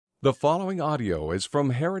The following audio is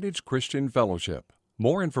from Heritage Christian Fellowship.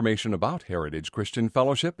 More information about Heritage Christian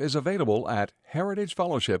Fellowship is available at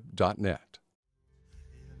heritagefellowship.net.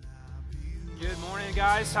 Good morning,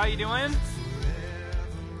 guys. How you doing?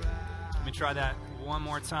 Let me try that one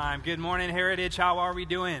more time. Good morning, Heritage. How are we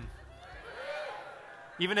doing?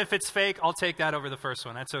 Even if it's fake, I'll take that over the first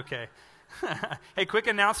one. That's okay. Hey, quick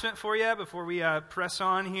announcement for you before we press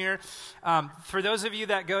on here. For those of you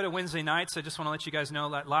that go to Wednesday nights, I just want to let you guys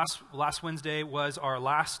know that last Wednesday was our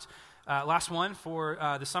last one for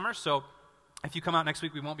the summer. So if you come out next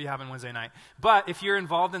week, we won't be having Wednesday night. But if you're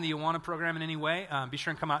involved in the Awana program in any way, be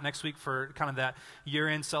sure and come out next week for kind of that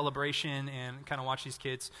year-end celebration and kind of watch these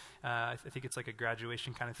kids. I think it's like a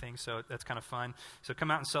graduation kind of thing, so that's kind of fun. So come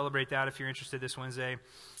out and celebrate that if you're interested this Wednesday.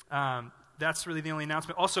 That's really the only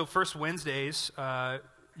announcement. Also, First Wednesdays,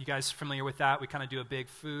 you guys familiar with that? We kind of do a big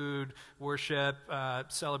food, worship,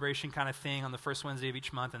 celebration kind of thing on the first Wednesday of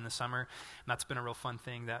each month in the summer. And that's been a real fun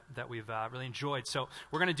thing that we've really enjoyed. So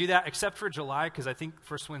we're going to do that except for July, because I think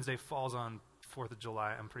First Wednesday falls on 4th of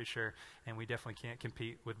July, I'm pretty sure. And we definitely can't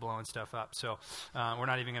compete with blowing stuff up. So we're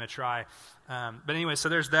not even going to try. But anyway, so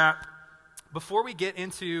there's that. Before we get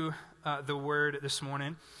into the word this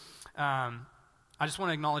morning, I just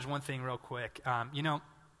want to acknowledge one thing real quick.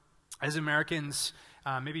 As Americans,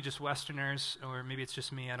 maybe just Westerners, or maybe it's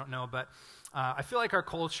just me, I don't know, but I feel like our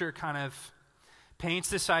culture kind of paints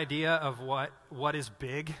this idea of what is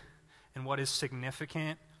big and what is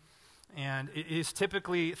significant, and it is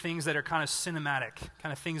typically things that are kind of cinematic,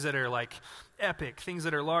 kind of things that are like epic, things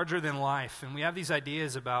that are larger than life, and we have these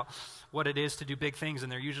ideas about what it is to do big things,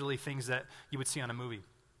 and they're usually things that you would see on a movie.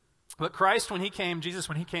 But Christ, when he came, Jesus,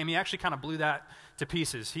 when he came, he actually kind of blew that to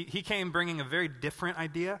pieces. He came bringing a very different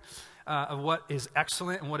idea of what is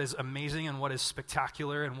excellent and what is amazing and what is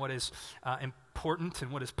spectacular and what is important and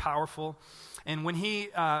what is powerful. And when he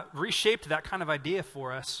reshaped that kind of idea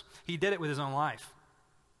for us, he did it with his own life.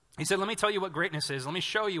 He said, let me tell you what greatness is. Let me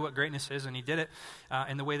show you what greatness is. And he did it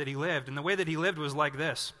in the way that he lived. And the way that he lived was like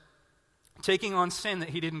this: taking on sin that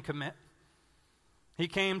he didn't commit. He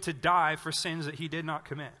came to die for sins that he did not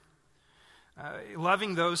commit.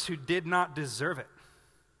 Loving those who did not deserve it,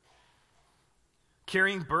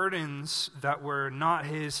 carrying burdens that were not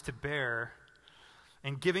his to bear,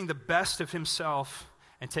 and giving the best of himself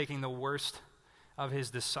and taking the worst of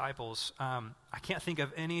his disciples. I can't think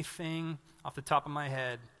of anything off the top of my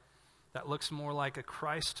head that looks more like a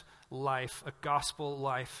Christ life, a gospel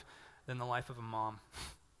life, than the life of a mom.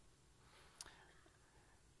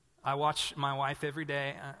 I watch my wife every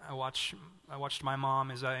day. I watched my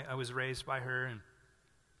mom as I was raised by her, and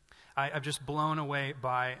I'm just blown away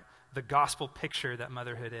by the gospel picture that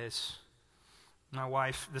motherhood is. My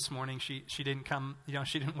wife this morning, she didn't come,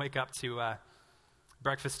 she didn't wake up to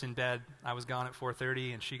breakfast in bed. I was gone at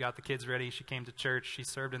 4:30, and she got the kids ready. She came to church. She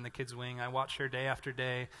served in the kids' wing. I watched her day after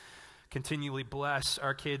day continually bless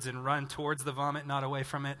our kids and run towards the vomit, not away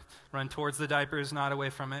from it. Run towards the diapers, not away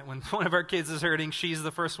from it. When one of our kids is hurting, she's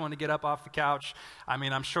the first one to get up off the couch. I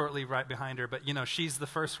mean, I'm shortly right behind her, but she's the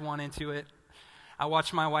first one into it. I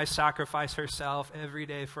watch my wife sacrifice herself every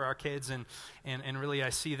day for our kids, and really I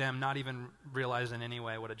see them not even realizing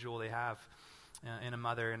anyway what a jewel they have in a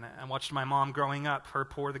mother. And I watched my mom growing up, her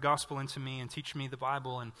pour the gospel into me and teach me the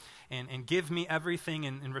Bible and give me everything.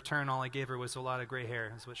 And in return, all I gave her was a lot of gray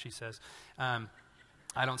hair, is what she says. I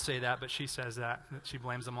don't say that, but she says that she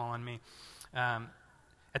blames them all on me.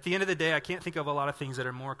 At the end of the day, I can't think of a lot of things that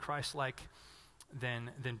are more Christ-like than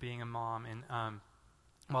being a mom. And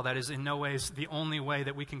while that is in no ways the only way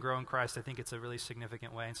that we can grow in Christ, I think it's a really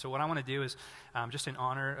significant way. And so what I want to do is, just in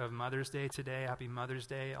honor of Mother's Day today, happy Mother's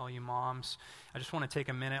Day, all you moms. I just want to take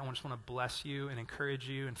a minute. I just want to bless you and encourage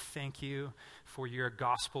you and thank you for your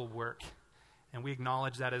gospel work. And we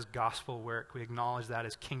acknowledge that as gospel work. We acknowledge that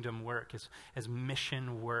as kingdom work, as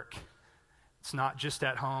mission work. It's not just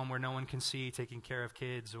at home where no one can see taking care of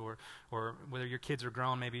kids, or whether your kids are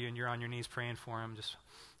grown maybe and you're on your knees praying for them, just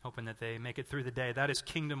hoping that they make it through the day. That is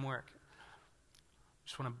kingdom work.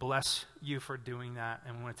 Just want to bless you for doing that,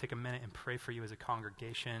 and we want to take a minute and pray for you as a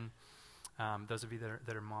congregation, those of you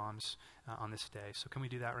that are moms on this day. So can we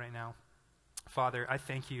do that right now? Father, I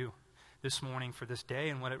thank you this morning for this day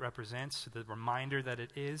and what it represents, the reminder that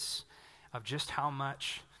it is of just how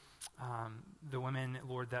much the women,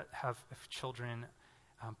 Lord, that have children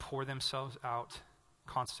pour themselves out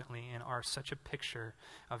constantly and are such a picture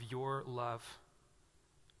of your love.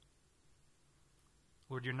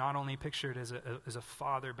 Lord, you're not only pictured as a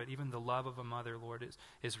father, but even the love of a mother, Lord,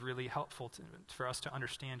 is really helpful for us to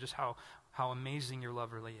understand just how amazing your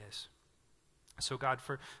love really is. So God,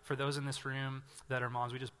 for those in this room that are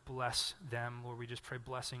moms, we just bless them. Lord, we just pray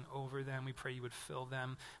blessing over them. We pray you would fill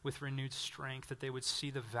them with renewed strength, that they would see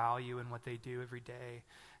the value in what they do every day,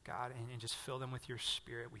 God, and just fill them with your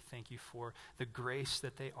Spirit. We thank you for the grace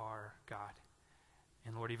that they are, God.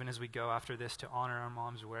 And Lord, even as we go after this to honor our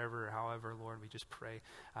moms wherever or however, Lord, we just pray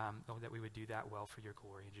that we would do that well for your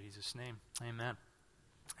glory. In Jesus' name, amen.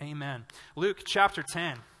 Amen. Luke chapter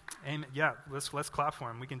 10. Amen. Yeah, let's clap for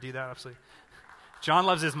him. We can do that, absolutely. John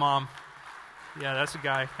loves his mom. Yeah, that's a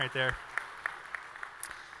guy right there.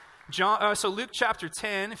 So Luke chapter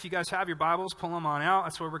 10, if you guys have your Bibles, pull them on out.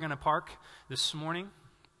 That's where we're going to park this morning.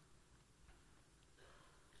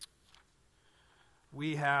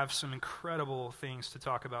 We have some incredible things to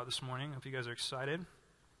talk about this morning. I hope you guys are excited.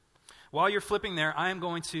 While you're flipping there, I am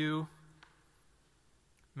going to...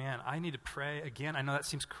 Man, I need to pray again. I know that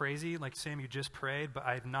seems crazy, like Sam, you just prayed, but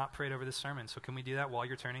I have not prayed over this sermon. So can we do that while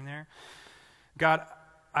you're turning there? God,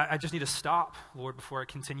 I just need to stop, Lord, before I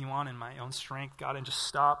continue on in my own strength, God, and just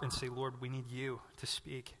stop and say, Lord, we need you to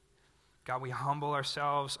speak. God, we humble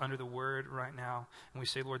ourselves under the word right now, and we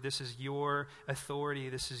say, Lord, this is your authority.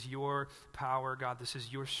 This is your power, God. This is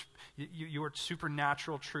your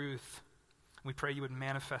supernatural truth. We pray you would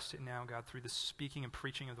manifest it now, God, through the speaking and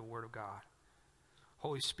preaching of the word of God.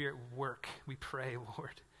 Holy Spirit, work, we pray,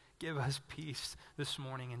 Lord. Give us peace this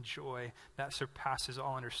morning and joy that surpasses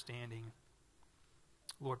all understanding.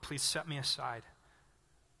 Lord, please set me aside.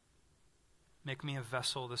 Make me a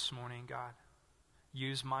vessel this morning, God.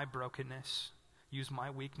 Use my brokenness. Use my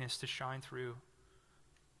weakness to shine through.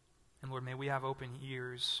 And Lord, may we have open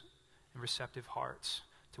ears and receptive hearts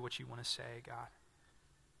to what you want to say, God.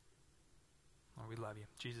 Lord, we love you.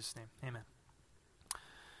 In Jesus' name, amen.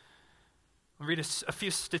 I'll read a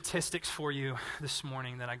few statistics for you this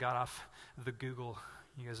morning that I got off the Google.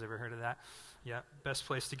 You guys ever heard of that? Yeah, best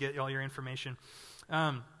place to get all your information.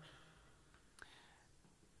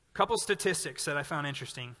 Couple statistics that I found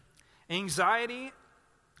interesting. Anxiety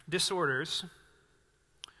disorders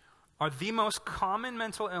are the most common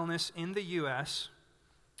mental illness in the U.S.,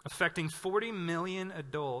 affecting 40 million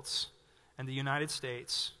adults in the United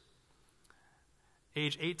States,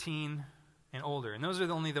 age 18 and older. And those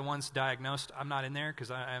are only the ones diagnosed. I'm not in there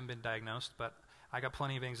because I haven't been diagnosed, but I got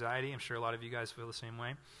plenty of anxiety. I'm sure a lot of you guys feel the same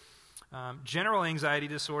way. General anxiety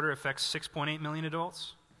disorder affects 6.8 million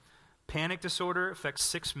adults. Panic disorder affects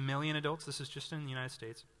 6 million adults. This is just in the United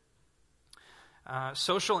States.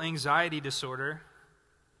 Social anxiety disorder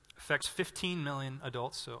affects 15 million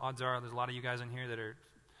adults. So odds are there's a lot of you guys in here that are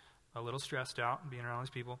a little stressed out being around these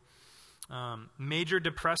people. Major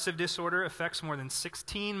depressive disorder affects more than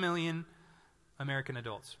 16 million American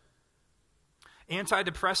adults.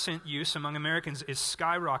 Antidepressant use among Americans is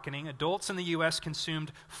skyrocketing. Adults in the U.S.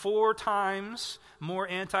 consumed 4 times more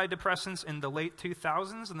antidepressants in the late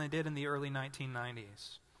 2000s than they did in the early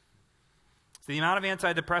 1990s. So the amount of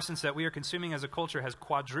antidepressants that we are consuming as a culture has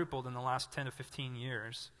quadrupled in the last 10 to 15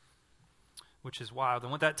 years, which is wild.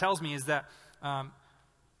 And what that tells me is that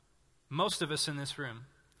most of us in this room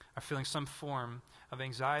are feeling some form of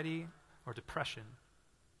anxiety or depression.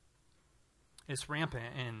 It's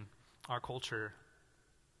rampant in our culture.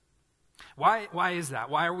 Why is that?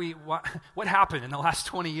 What happened in the last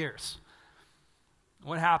 20 years?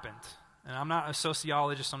 What happened? And I'm not a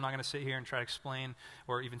sociologist, so I'm not going to sit here and try to explain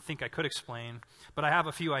or even think I could explain, but I have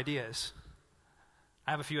a few ideas.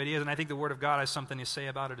 And I think the Word of God has something to say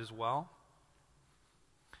about it as well.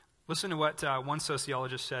 Listen to what one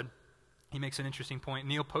sociologist said. He makes an interesting point.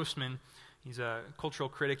 Neil Postman, he's a cultural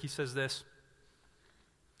critic, he says this: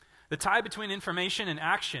 the tie between information and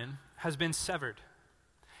action has been severed.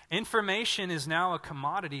 Information is now a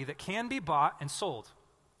commodity that can be bought and sold,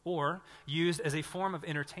 or used as a form of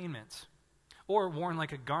entertainment, or worn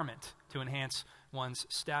like a garment to enhance one's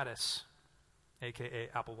status,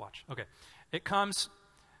 a.k.a. Apple Watch. Okay. It comes,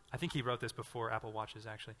 I think he wrote this before Apple Watches,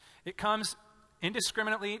 actually. It comes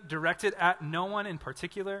indiscriminately directed at no one in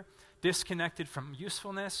particular, disconnected from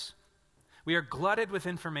usefulness. We are glutted with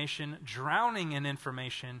information, drowning in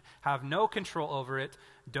information, have no control over it,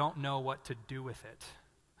 don't know what to do with it.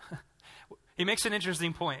 He makes an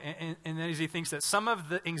interesting point, and that is he thinks that some of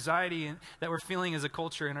the anxiety that we're feeling as a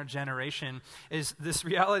culture in our generation is this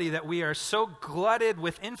reality that we are so glutted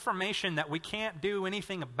with information that we can't do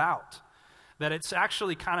anything about, that it's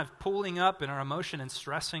actually kind of pulling up in our emotion and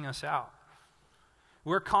stressing us out.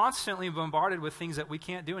 We're constantly bombarded with things that we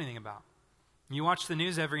can't do anything about. You watch the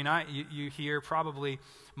news every night, you hear probably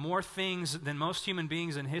more things than most human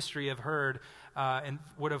beings in history have heard and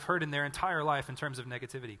would have heard in their entire life in terms of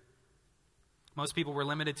negativity. Most people were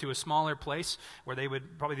limited to a smaller place where they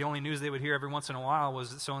would, probably the only news they would hear every once in a while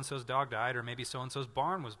was that so-and-so's dog died, or maybe so-and-so's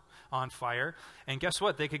barn was on fire. And guess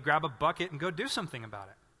what? They could grab a bucket and go do something about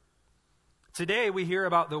it. Today, we hear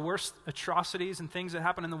about the worst atrocities and things that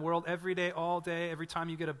happen in the world every day, all day. Every time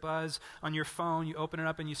you get a buzz on your phone, you open it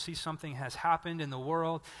up and you see something has happened in the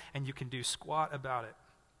world, and you can do squat about it.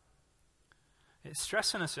 It's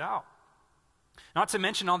stressing us out. Not to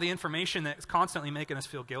mention all the information that's constantly making us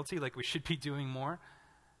feel guilty, like we should be doing more.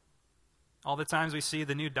 All the times we see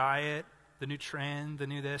the new diet, the new trend, the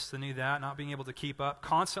new this, the new that, not being able to keep up,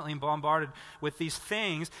 constantly bombarded with these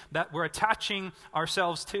things that we're attaching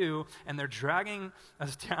ourselves to, and they're dragging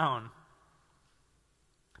us down.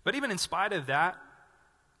 But even in spite of that,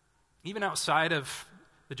 even outside of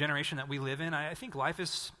the generation that we live in, I think life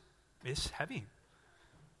is heavy,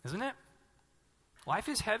 isn't it? Life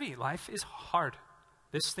is heavy. Life is hard.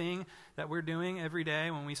 This thing that we're doing every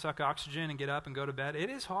day when we suck oxygen and get up and go to bed, it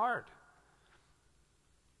is hard.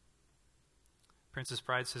 Princess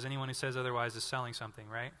Pride says anyone who says otherwise is selling something,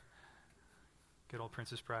 right? Good old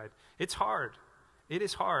Princess Pride. It's hard. It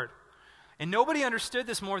is hard. And nobody understood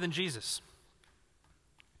this more than Jesus.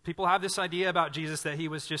 People have this idea about Jesus that he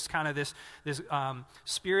was just kind of this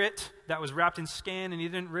spirit that was wrapped in skin, and he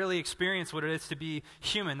didn't really experience what it is to be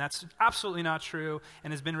human. That's absolutely not true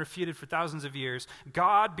and has been refuted for thousands of years.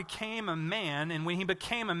 God became a man, and when he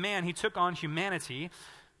became a man, he took on humanity.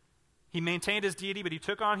 He maintained his deity, but he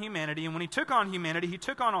took on humanity, and when he took on humanity, he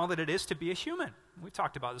took on all that it is to be a human. We've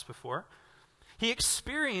talked about this before. He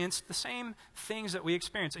experienced the same things that we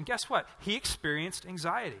experience, and guess what? He experienced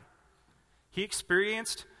anxiety. He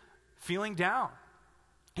experienced feeling down.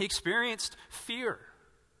 He experienced fear.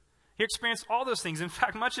 He experienced all those things. In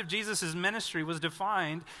fact, much of Jesus' ministry was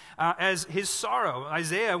defined as his sorrow.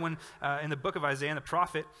 Isaiah, in the book of Isaiah, and the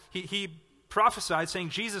prophet, he prophesied saying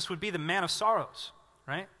Jesus would be the man of sorrows,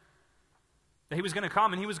 right? That he was going to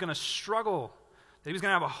come and he was going to struggle, that he was going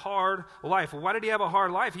to have a hard life. Well, why did he have a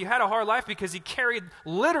hard life? He had a hard life because he carried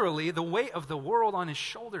literally the weight of the world on his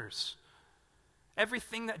shoulders.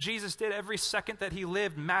 Everything that Jesus did, every second that he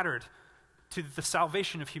lived mattered to the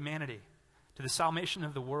salvation of humanity, to the salvation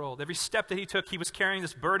of the world. Every step that he took, he was carrying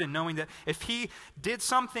this burden, knowing that if he did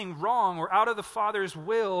something wrong or out of the Father's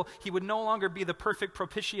will, he would no longer be the perfect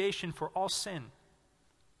propitiation for all sin.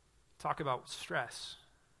 Talk about stress.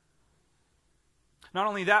 Not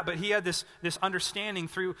only that, but he had this understanding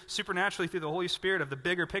supernaturally through the Holy Spirit of the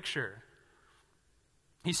bigger picture.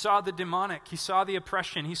 He saw the demonic. He saw the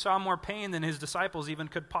oppression. He saw more pain than his disciples even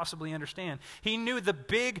could possibly understand. He knew the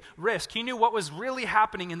big risk. He knew what was really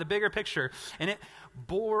happening in the bigger picture, and it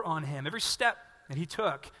bore on him. Every step that he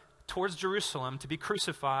took towards Jerusalem to be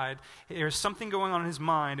crucified, there's something going on in his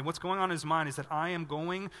mind, and what's going on in his mind is that I am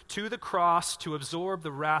going to the cross to absorb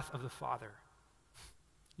the wrath of the Father.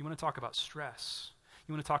 You want to talk about stress?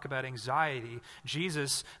 You want to talk about anxiety?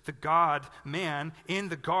 Jesus, the God-man in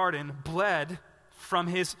the garden, bled from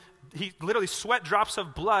he literally sweat drops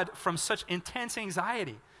of blood from such intense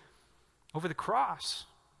anxiety over the cross.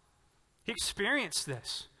 He experienced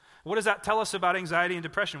this. What does that tell us about anxiety and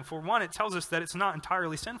depression? For one, it tells us that it's not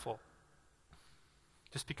entirely sinful.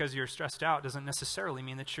 Just because you're stressed out doesn't necessarily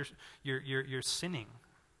mean that you're sinning.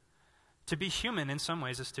 To be human in some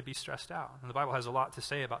ways is to be stressed out. And the Bible has a lot to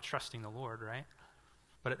say about trusting the Lord, right?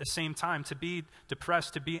 But at the same time, to be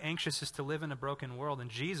depressed, to be anxious is to live in a broken world.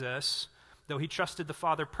 And Jesus, though he trusted the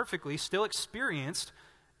Father perfectly, still experienced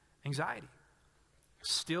anxiety.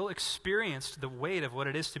 Still experienced the weight of what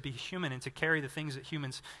it is to be human and to carry the things that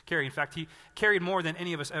humans carry. In fact, he carried more than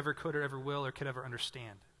any of us ever could or ever will or could ever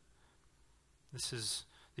understand. This is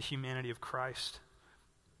the humanity of Christ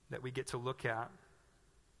that we get to look at.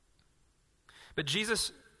 But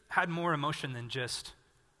Jesus had more emotion than just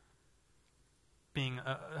being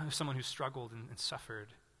someone who struggled and suffered.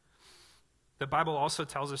 The Bible also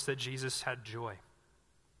tells us that Jesus had joy.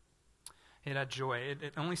 It had joy.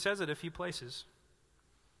 It only says it a few places.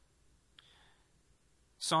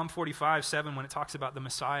 Psalm 45:7, when it talks about the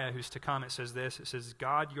Messiah who's to come, it says this. It says,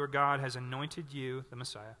 God, your God, has anointed you, the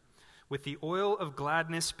Messiah, with the oil of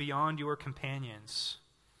gladness beyond your companions.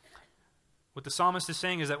 What the psalmist is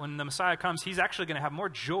saying is that when the Messiah comes, he's actually going to have more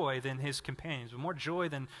joy than his companions, more joy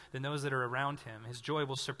than those that are around him. His joy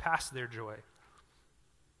will surpass their joy.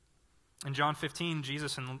 In John 15,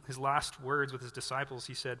 Jesus, in his last words with his disciples,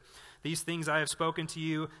 he said, these things I have spoken to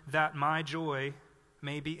you, that my joy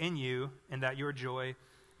may be in you, and that your joy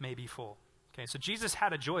may be full. Okay, so Jesus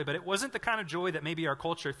had a joy, but it wasn't the kind of joy that maybe our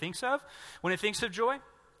culture thinks of when it thinks of joy.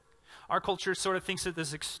 Our culture sort of thinks of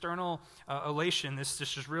this external elation, this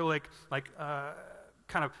just real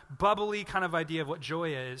kind of bubbly kind of idea of what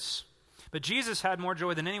joy is. But Jesus had more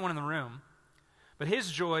joy than anyone in the room. But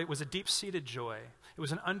his joy was a deep-seated joy. It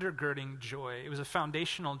was an undergirding joy. It was a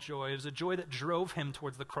foundational joy. It was a joy that drove him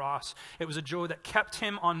towards the cross. It was a joy that kept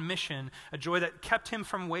him on mission, a joy that kept him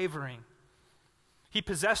from wavering. He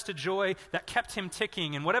possessed a joy that kept him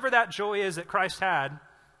ticking. And whatever that joy is that Christ had,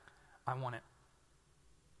 I want it.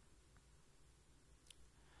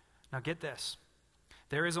 Now get this.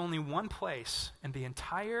 There is only one place in the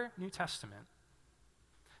entire New Testament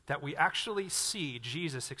that we actually see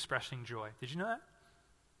Jesus expressing joy. Did you know that?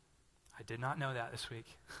 I did not know that this week.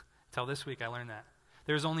 Until this week I learned that.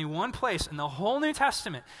 There's only one place in the whole New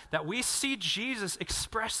Testament that we see Jesus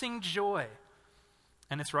expressing joy.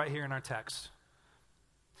 And it's right here in our text.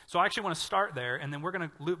 So I actually want to start there, and then we're going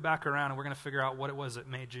to loop back around, and we're going to figure out what it was that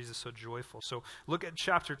made Jesus so joyful. So look at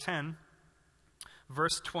chapter 10,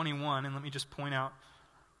 verse 21, and let me just point out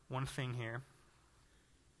one thing here.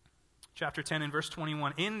 Chapter 10 and verse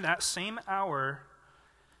 21, in that same hour,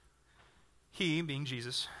 he, being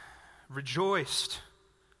Jesus, rejoiced.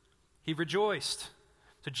 He rejoiced.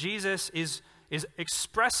 So Jesus is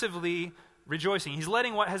expressively rejoicing. He's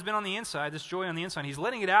letting what has been on the inside, this joy on the inside, he's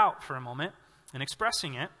letting it out for a moment and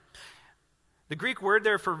expressing it. The Greek word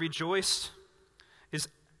there for rejoiced is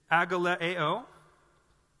agaleo,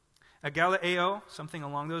 something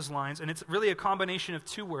along those lines, and it's really a combination of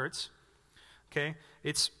two words. Okay,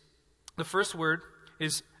 the first word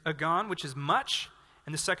is agon, which is much,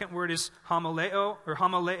 and the second word is homaleo or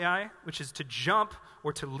homalei, which is to jump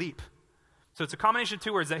or to leap. So it's a combination of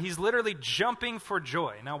two words that he's literally jumping for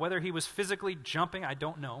joy. Now, whether he was physically jumping, I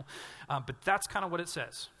don't know, but that's kind of what it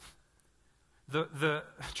says. The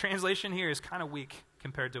translation here is kind of weak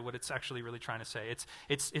compared to what it's actually really trying to say.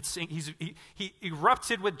 He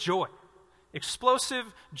erupted with joy,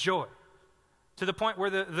 explosive joy, to the point where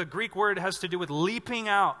the Greek word has to do with leaping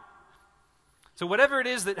out. So whatever it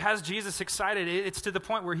is that has Jesus excited, it's to the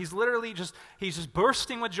point where he's literally just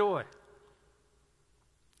bursting with joy.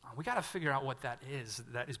 We got to figure out what that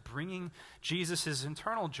is bringing Jesus'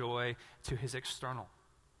 internal joy to his external.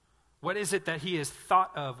 What is it that he is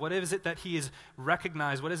thought of? What is it that he is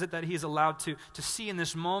recognized? What is it that he is allowed to see in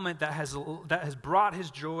this moment that has brought his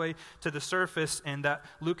joy to the surface and that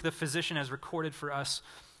Luke the physician has recorded for us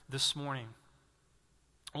this morning?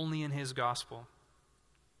 Only in his gospel.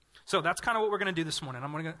 So that's kind of what we're going to do this morning.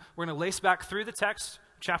 We're going to lace back through the text,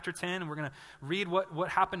 chapter 10, and we're going to read what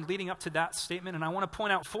happened leading up to that statement. And I want to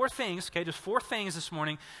point out four things, okay, just four things this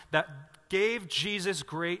morning that gave Jesus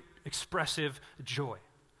great expressive joy.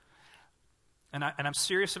 And I'm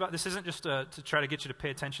serious about this. Isn't just to try to get you to pay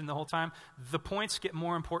attention the whole time. The points get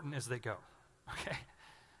more important as they go, okay?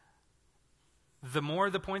 The more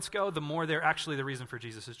the points go, the more they're actually the reason for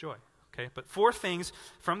Jesus' joy, okay? But four things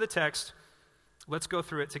from the text. Let's go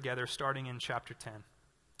through it together, starting in chapter 10,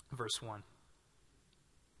 verse 1.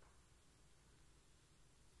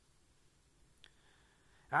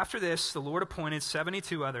 After this, the Lord appointed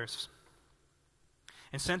 72 others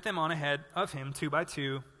and sent them on ahead of him, 2 by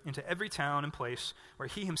 2, into every town and place where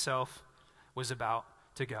he himself was about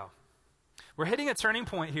to go. We're hitting a turning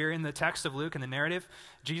point here in the text of Luke, in the narrative.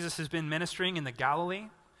 Jesus has been ministering in the Galilee,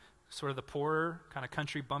 sort of the poorer kind of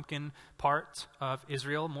country bumpkin part of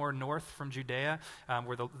Israel, more north from Judea,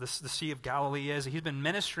 where the Sea of Galilee is. He's been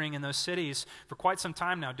ministering in those cities for quite some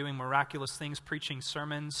time now, doing miraculous things, preaching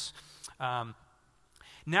sermons.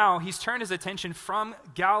 Now he's turned his attention from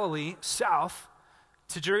Galilee south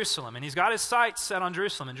to Jerusalem, and he's got his sights set on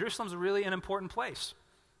Jerusalem, and Jerusalem's really an important place.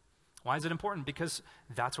 Why is it important? Because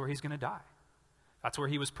that's where he's going to die. That's where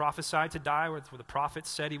he was prophesied to die, where the prophets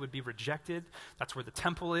said he would be rejected. That's where the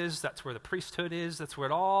temple is. That's where the priesthood is. That's where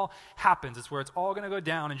it all happens. It's where it's all going to go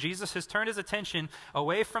down. And Jesus has turned his attention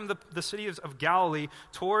away from the city of Galilee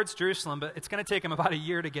towards Jerusalem, but it's going to take him about a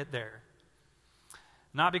year to get there.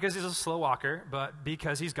 Not because he's a slow walker, but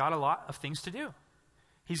because he's got a lot of things to do.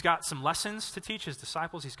 He's got some lessons to teach his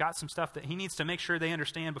disciples. He's got some stuff that he needs to make sure they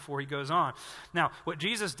understand before he goes on. Now, what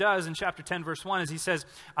Jesus does in chapter 10, verse 1 is he says,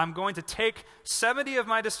 I'm going to take 70 of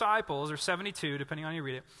my disciples, or 72, depending on how you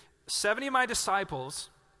read it, 70 of my disciples,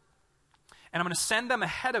 and I'm going to send them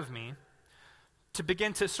ahead of me to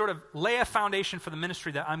begin to sort of lay a foundation for the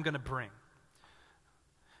ministry that I'm going to bring.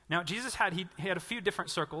 Now, Jesus had a few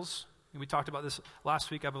different circles. We talked about this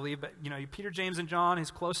last week, I believe, but Peter, James, and John,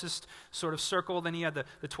 his closest sort of circle. Then he had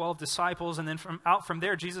the 12 disciples, and then from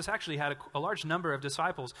there, Jesus actually had a large number of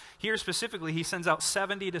disciples. Here specifically, he sends out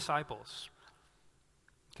 70 disciples.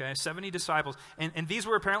 Okay, 70 disciples, and these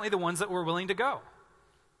were apparently the ones that were willing to go.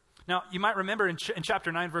 Now, you might remember in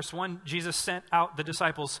chapter 9, verse 1, Jesus sent out the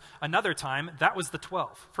disciples another time. That was the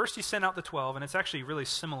 12. First, he sent out the 12, and it's actually really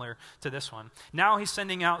similar to this one. Now he's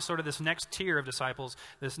sending out sort of this next tier of disciples,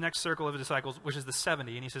 this next circle of disciples, which is the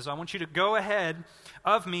 70. And he says, I want you to go ahead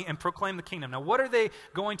of me and proclaim the kingdom. Now, what are they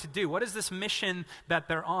going to do? What is this mission that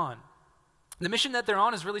they're on? The mission that they're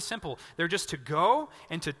on is really simple. They're just to go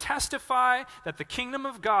and to testify that the kingdom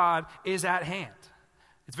of God is at hand.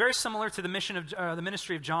 It's very similar to the mission of the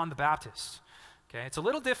ministry of John the Baptist. Okay, it's a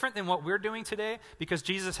little different than what we're doing today because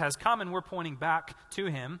Jesus has come and we're pointing back to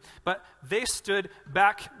him. But they stood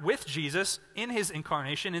back with Jesus in his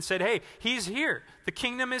incarnation and said, hey, he's here. The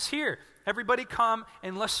kingdom is here. Everybody come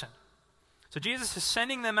and listen. So Jesus is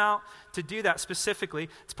sending them out to do that specifically.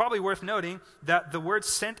 It's probably worth noting that the word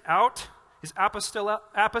sent out is apostella.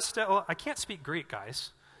 I can't speak Greek,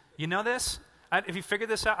 guys. You know this? If you figured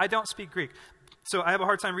this out, I don't speak Greek. So I have a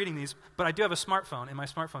hard time reading these, but I do have a smartphone, and my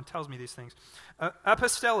smartphone tells me these things.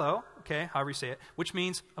 Apostello, okay, however you say it, which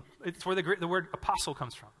means, it's where the word apostle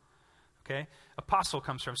comes from. Okay? Apostle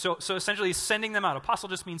comes from. So essentially he's sending them out. Apostle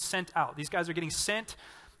just means sent out. These guys are getting sent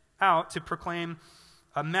out to proclaim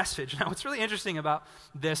a message. Now what's really interesting about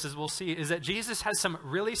this, as we'll see, is that Jesus has some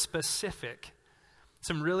really specific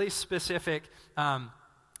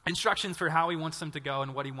instructions for how he wants them to go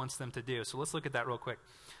and what he wants them to do. So let's look at that real quick.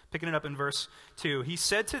 Picking it up in verse 2. He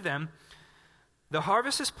said to them, the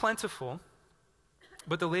harvest is plentiful,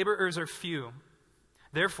 but the laborers are few.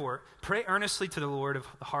 Therefore, pray earnestly to the Lord of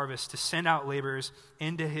the harvest to send out laborers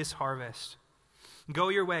into his harvest. Go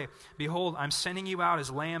your way. Behold, I'm sending you out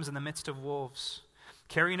as lambs in the midst of wolves.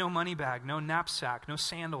 Carry no money bag, no knapsack, no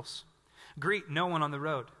sandals. Greet no one on the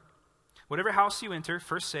road. Whatever house you enter,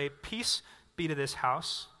 first say, peace be to this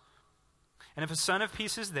house. And if a son of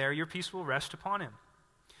peace is there, your peace will rest upon him.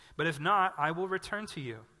 But if not, I will return to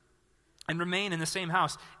you and remain in the same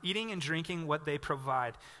house, eating and drinking what they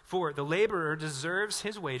provide. For the laborer deserves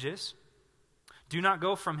his wages. Do not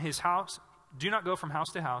go from house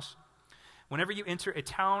to house. Whenever you enter a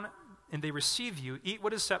town and they receive you, eat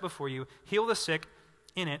what is set before you, heal the sick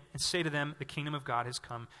in it, and say to them, the kingdom of God has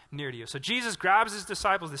come near to you. So Jesus grabs his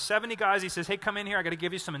disciples, the 70 guys. He says, hey, come in here. I got to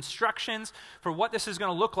give you some instructions for what this is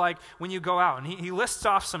going to look like when you go out. And he lists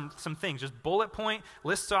off some things, just bullet point,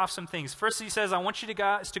 lists off some things. First he says, I want you to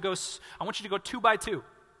go 2 by 2.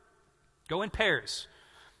 Go in pairs.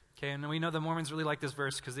 Okay, and we know the Mormons really like this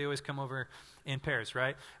verse because they always come over in pairs,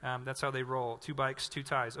 right? That's how they roll. 2 bikes, 2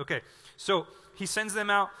 ties. Okay, so he sends them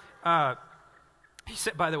out. He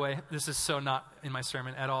said, by the way, this is so not in my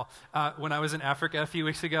sermon at all. When I was in Africa a few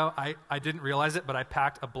weeks ago, I didn't realize it, but I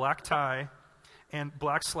packed a black tie and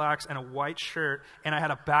black slacks and a white shirt, and I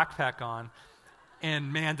had a backpack on.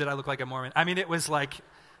 And man, did I look like a Mormon. I mean, it was like,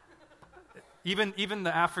 even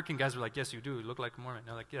the African guys were like, yes, you do. You look like a Mormon.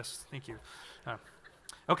 They're like, yes, thank you.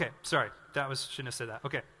 Okay, sorry. Shouldn't have said that.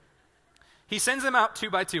 Okay. He sends them out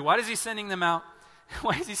 2 by 2. Why is he sending them out?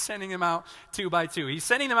 Why is he sending them out 2 by 2? He's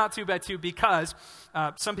sending them out 2 by 2 because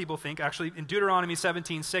some people think, actually, in Deuteronomy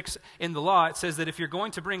 17:6 in the law, it says that if you're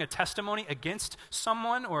going to bring a testimony against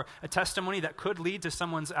someone or a testimony that could lead to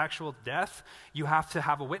someone's actual death, you have to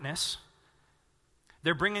have a witness.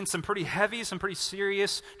 They're bringing some pretty heavy, some pretty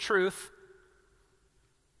serious truth,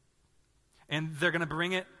 and they're going to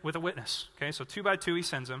bring it with a witness. Okay, so 2 by 2 he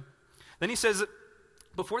sends them. Then he says that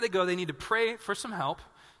before they go, they need to pray for some help.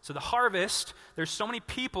 So the harvest, there's so many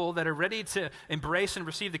people that are ready to embrace and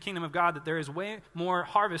receive the kingdom of God that there is way more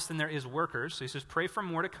harvest than there is workers. So he says, pray for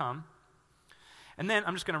more to come. And then,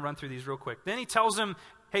 I'm just going to run through these real quick. Then he tells them,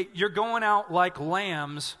 hey, you're going out like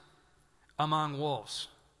lambs among wolves.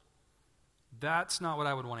 That's not what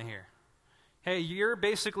I would want to hear. Hey, you're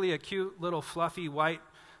basically a cute little fluffy white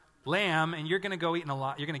lamb, and you're going to go eaten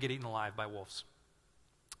alive. You're going to get eaten alive by wolves.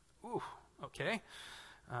 Ooh, okay.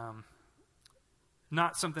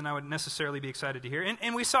 Not something I would necessarily be excited to hear.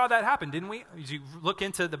 And we saw that happen, didn't we? As you look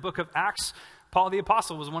into the book of Acts, Paul the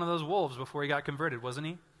Apostle was one of those wolves before he got converted, wasn't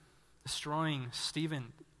he? Destroying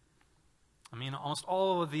Stephen. I mean, almost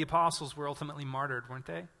all of the apostles were ultimately martyred, weren't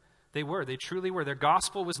they? They were. They truly were. Their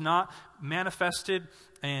gospel was not manifested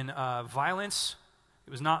in violence.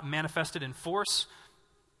 It was not manifested in force.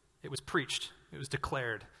 It was preached. It was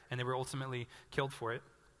declared. And they were ultimately killed for it.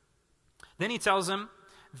 Then he tells them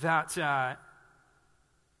that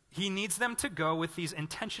he needs them to go with these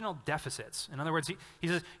intentional deficits. In other words, he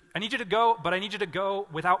says, I need you to go, but I need you to go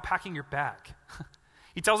without packing your bag.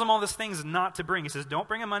 He tells them all these things not to bring. He says, don't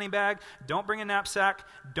bring a money bag, don't bring a knapsack,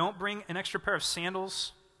 don't bring an extra pair of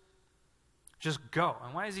sandals. Just go.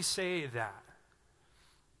 And why does he say that?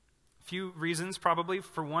 A few reasons, probably.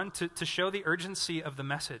 For one, to show the urgency of the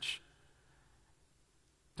message.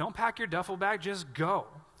 Don't pack your duffel bag, just go.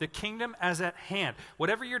 The kingdom is at hand.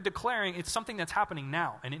 Whatever you're declaring, it's something that's happening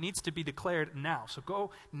now, and it needs to be declared now. So go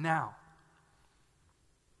now.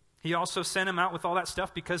 He also sent him out with all that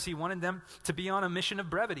stuff because he wanted them to be on a mission of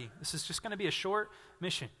brevity. This is just going to be a short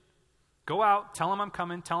mission. Go out, tell them I'm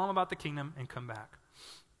coming, tell them about the kingdom, and come back.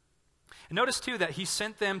 And notice, too, that he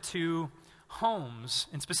sent them to homes,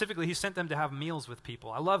 and specifically he sent them to have meals with people.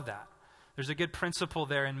 I love that. There's a good principle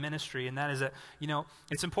there in ministry, and that is that,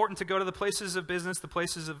 it's important to go to the places of business, the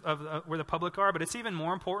places of where the public are, but it's even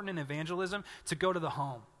more important in evangelism to go to the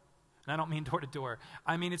home. And I don't mean door to door.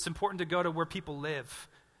 I mean it's important to go to where people live.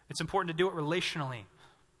 It's important to do it relationally.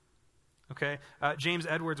 Okay? James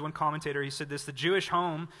Edwards, one commentator, he said this: the Jewish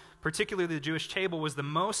home, particularly the Jewish table, was the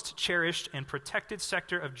most cherished and protected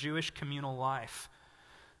sector of Jewish communal life.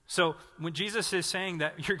 So when Jesus is saying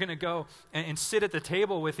that you're going to go and sit at the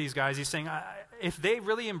table with these guys, he's saying if they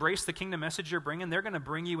really embrace the kingdom message you're bringing, they're going to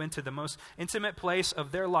bring you into the most intimate place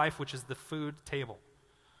of their life, which is the food table.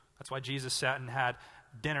 That's why Jesus sat and had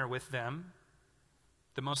dinner with them.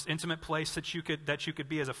 The most intimate place that you could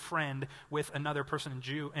be as a friend with another person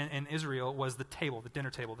in Israel was the table, the dinner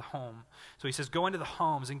table, the home. So he says, go into the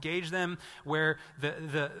homes, engage them where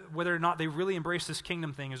whether or not they really embrace this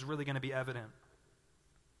kingdom thing is really going to be evident.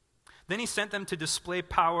 Then he sent them to display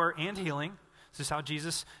power and healing. This is how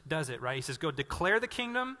Jesus does it, right? He says, go declare the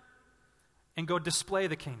kingdom and go display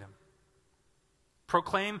the kingdom.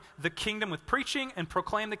 Proclaim the kingdom with preaching and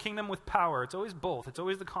proclaim the kingdom with power. It's always both. It's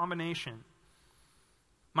always the combination.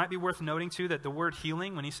 Might be worth noting, too, that the word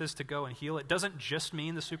healing, when he says to go and heal, it doesn't just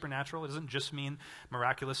mean the supernatural. It doesn't just mean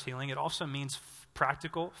miraculous healing. It also means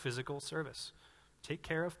practical, physical service. Take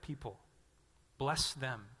care of people. Bless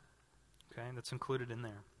them. Okay, that's included in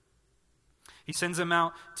there. He sends them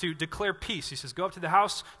out to declare peace. He says, go up to the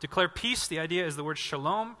house, declare peace. The idea is the word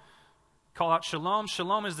shalom. Call out shalom.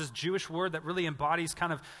 Shalom is this Jewish word that really embodies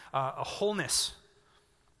kind of a wholeness,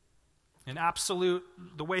 an absolute,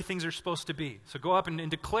 the way things are supposed to be. So go up and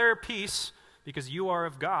declare peace because you are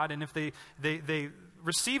of God. And if they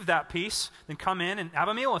receive that peace, then come in and have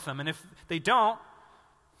a meal with them. And if they don't,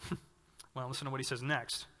 well, listen to what he says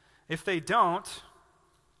next. If they don't,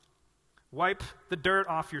 wipe the dirt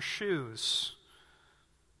off your shoes.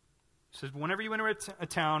 He says, whenever you enter a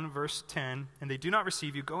town, verse 10, and they do not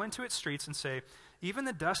receive you, go into its streets and say, even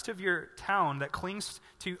the dust of your town that clings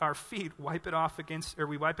to our feet, we wipe it off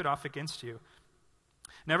against you.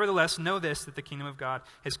 Nevertheless, know this, that the kingdom of God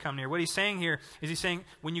has come near. What he's saying here is he's saying,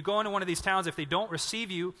 when you go into one of these towns, if they don't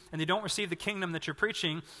receive you and they don't receive the kingdom that you're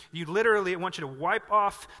preaching, I want you to wipe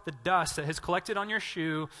off the dust that has collected on your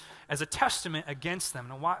shoe as a testament against them.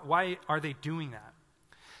 Now, why are they doing that?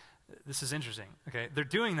 This is interesting. Okay, they're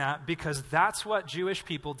doing that because that's what Jewish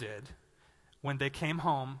people did when they came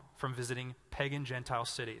home from visiting pagan Gentile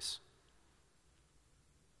cities.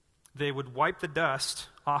 They would wipe the dust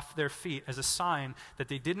off their feet as a sign that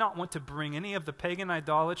they did not want to bring any of the pagan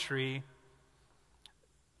idolatry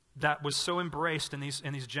that was so embraced in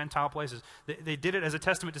these Gentile places. They did it as a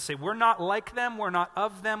testament to say, we're not like them, we're not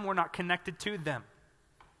of them, we're not connected to them.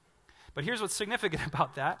 But here's what's significant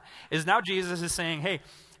about that, is now Jesus is saying, hey,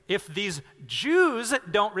 if these Jews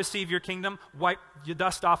don't receive your kingdom, wipe the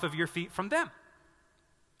dust off of your feet from them.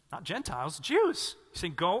 Not Gentiles, Jews. He's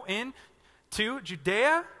saying, go in to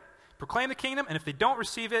Judea, proclaim the kingdom, and if they don't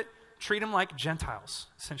receive it, treat them like Gentiles,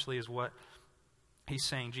 essentially is what he's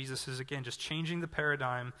saying. Jesus is, again, just changing the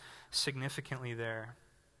paradigm significantly there.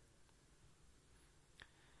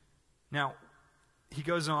 Now, he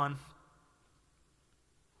goes on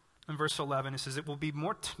in verse 11. It says, it will be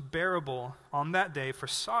more bearable on that day for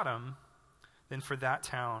Sodom than for that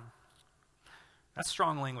town. That's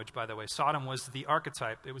strong language, by the way. Sodom was the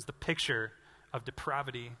archetype. It was the picture of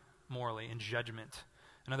depravity morally and judgment.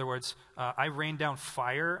 In other words, I rained down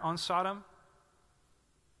fire on Sodom,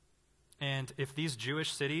 and if these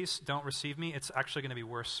Jewish cities don't receive me, it's actually going to be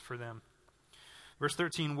worse for them. Verse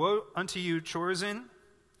 13, woe unto you, Chorazin!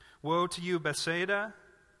 Woe to you, Bethsaida!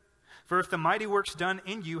 For if the mighty works done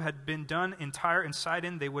in you had been done in Tyre and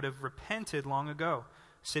Sidon, they would have repented long ago,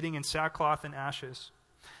 sitting in sackcloth and ashes.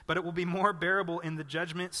 But it will be more bearable in the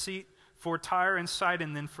judgment seat for Tyre and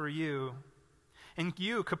Sidon than for you. And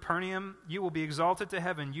you, Capernaum, you will be exalted to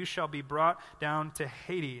heaven. You shall be brought down to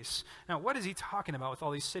Hades. Now, what is he talking about with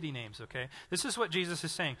all these city names, okay? This is what Jesus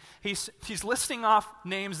is saying. He's listing off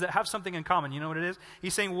names that have something in common. You know what it is?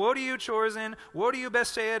 He's saying, woe to you, Chorazin. Woe to you,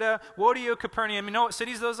 Bethsaida. Woe to you, Capernaum. You know what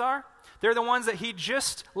cities those are? They're the ones that he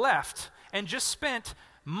just left and just spent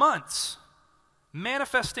months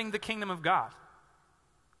manifesting the kingdom of God.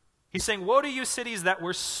 He's saying, woe to you cities that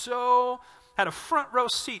were had a front row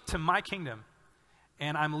seat to my kingdom.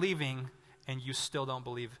 and I'm leaving, and you still don't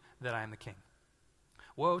believe that I am the king.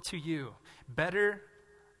 Woe to you. Better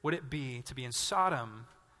would it be to be in Sodom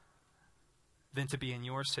than to be in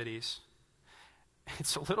your cities.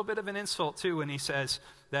 It's a little bit of an insult, too, when he says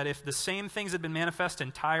that if the same things had been manifest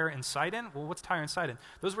in Tyre and Sidon, well, what's Tyre and Sidon?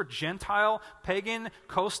 Those were Gentile, pagan,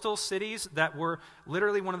 coastal cities that were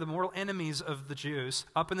literally one of the mortal enemies of the Jews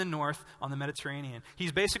up in the north on the Mediterranean.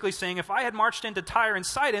 He's basically saying if I had marched into Tyre and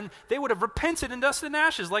Sidon, they would have repented in dust and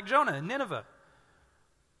ashes like Jonah in Nineveh.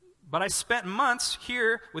 But I spent months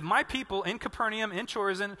here with my people in Capernaum, in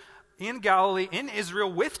Chorazin, in Galilee, in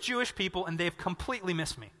Israel, with Jewish people, and they've completely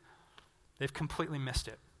missed me. They've completely missed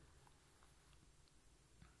it.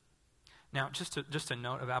 Now, just a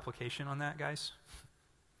note of application on that, guys,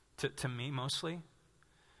 to me mostly.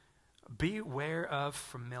 Beware of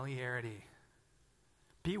familiarity.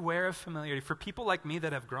 Beware of familiarity. For people like me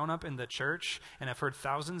that have grown up in the church and have heard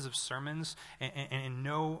thousands of sermons and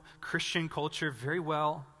know Christian culture very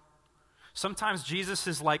well, sometimes Jesus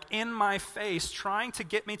is like in my face trying to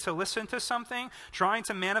get me to listen to something, trying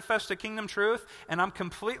to manifest a kingdom truth, and I'm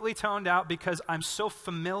completely toned out because I'm so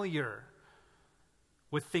familiar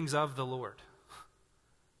with things of the Lord.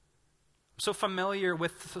 I'm so familiar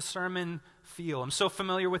with the sermon feel. I'm so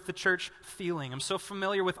familiar with the church feeling. I'm so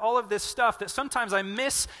familiar with all of this stuff that sometimes I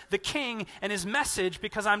miss the king and his message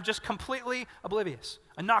because I'm just completely oblivious,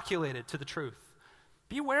 inoculated to the truth.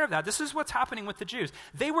 Be aware of that. This is what's happening with the Jews.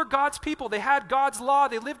 They were God's people. They had God's law.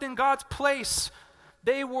 They lived in God's place.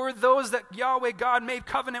 They were those that Yahweh God made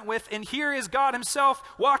covenant with, and here is God himself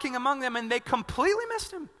walking among them, and they completely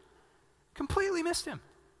missed him. Completely missed him.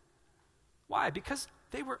 Why? Because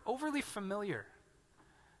they were overly familiar.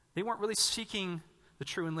 They weren't really seeking the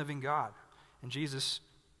true and living God, and Jesus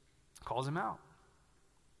calls them out.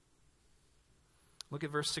 Look at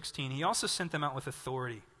verse 16. He also sent them out with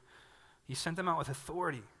authority. He sent them out with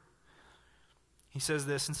authority. He says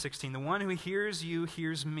this in 16, the one who hears you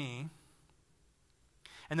hears me,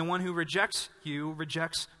 and the one who rejects you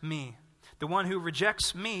rejects me. The one who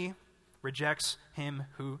rejects me rejects him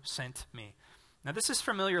who sent me. Now this is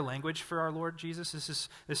familiar language for our Lord Jesus. This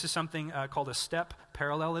is something called a step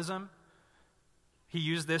parallelism. He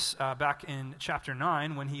used this back in chapter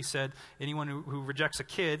 9 when he said, anyone who rejects a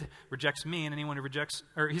kid rejects me, and anyone who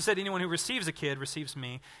receives a kid receives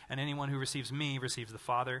me, and anyone who receives me receives the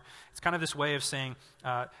Father. It's kind of this way of saying,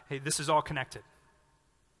 hey, this is all connected.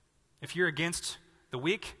 If you're against the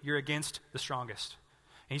weak, you're against the strongest.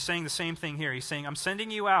 And he's saying the same thing here. He's saying, I'm sending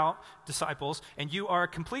you out, disciples, and you are a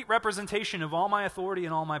complete representation of all my authority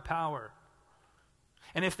and all my power.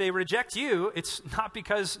 And if they reject you, it's not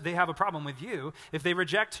because they have a problem with you. If they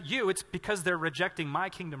reject you, it's because they're rejecting my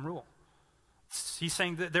kingdom rule. He's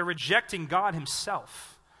saying that they're rejecting God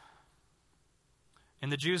himself.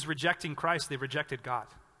 And the Jews rejecting Christ, they rejected God.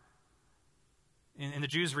 And the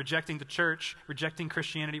Jews rejecting the church, rejecting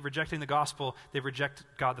Christianity, rejecting the gospel, they reject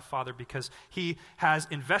God the Father because he has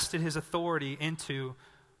invested his authority into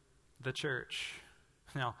the church.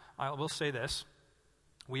 Now, I will say this.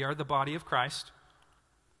 We are the body of Christ.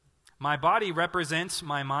 My body represents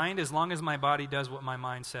my mind as long as my body does what my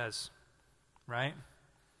mind says, right?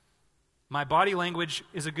 My body language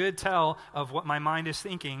is a good tell of what my mind is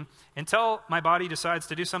thinking until my body decides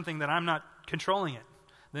to do something that I'm not controlling it.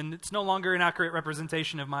 Then it's no longer an accurate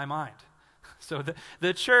representation of my mind. So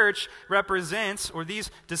the church represents, or these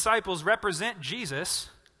disciples represent Jesus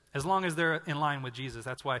as long as they're in line with Jesus.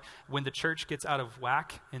 That's why when the church gets out of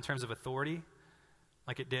whack in terms of authority,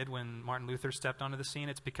 like it did when Martin Luther stepped onto the scene,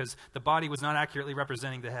 it's because the body was not accurately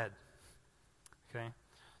representing the head. Okay?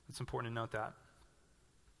 It's important to note that.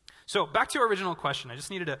 So back to our original question. I just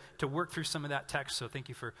needed to work through some of that text, so thank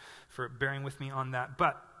you for bearing with me on that.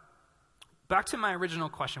 But back to my original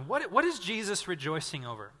question. What is Jesus rejoicing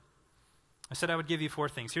over? I said I would give you 4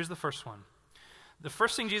 things. Here's the first one. The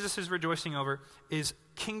first thing Jesus is rejoicing over is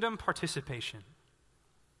kingdom participation.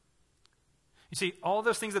 You see, all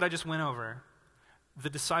those things that I just went over, the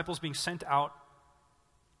disciples being sent out,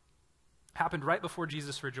 happened right before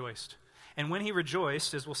Jesus rejoiced. And when he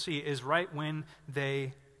rejoiced, as we'll see, is right when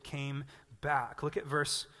they came back. Look at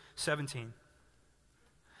verse 17.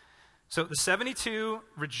 So the 72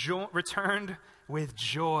 returned with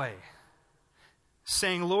joy,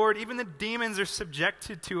 saying, Lord, even the demons are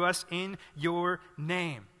subjected to us in your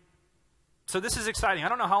name. So this is exciting. I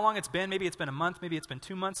don't know how long it's been. Maybe it's been a month. Maybe it's been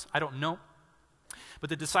 2 months. I don't know. But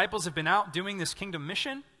the disciples have been out doing this kingdom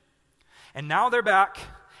mission, and now they're back,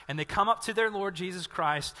 and they come up to their Lord Jesus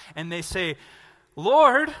Christ, and they say,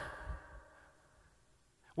 Lord,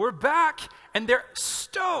 we're back, and they're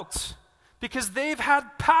stoked because they've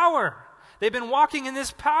had power. They've been walking in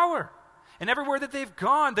this power. And everywhere that they've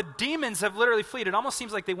gone, the demons have literally fled. It almost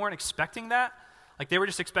seems like they weren't expecting that. Like they were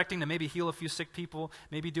just expecting to maybe heal a few sick people,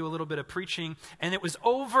 maybe do a little bit of preaching. And it was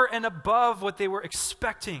over and above what they were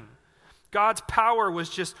expecting. God's power was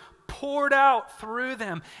just poured out through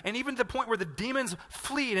them. And even to the point where the demons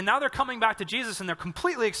fled. And now they're coming back to Jesus and they're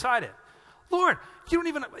completely excited. Lord,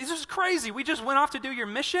 this is crazy. We just went off to do your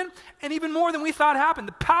mission. And even more than we thought happened.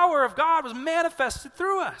 The power of God was manifested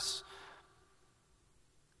through us.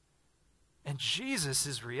 And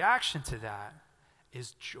Jesus' reaction to that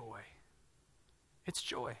is joy. It's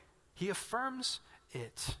joy. He affirms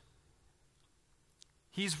it.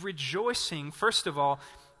 He's rejoicing, first of all,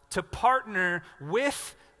 to partner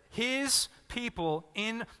with his people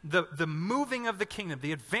in the moving of the kingdom,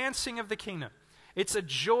 the advancing of the kingdom. It's a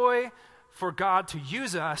joy for God to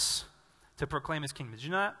use us to proclaim his kingdom. Did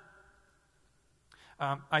you know that?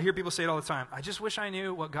 I hear people say it all the time. I just wish I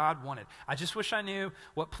knew what God wanted. I just wish I knew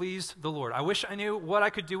what pleased the Lord. I wish I knew what I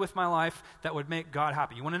could do with my life that would make God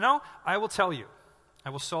happy. You want to know? I will tell you. I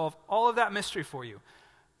will solve all of that mystery for you.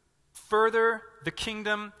 Further the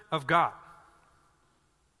kingdom of God.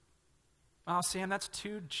 Oh, Sam, that's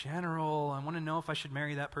too general. I want to know if I should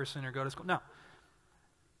marry that person or go to school. No.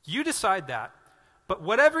 You decide that. But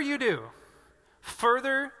whatever you do,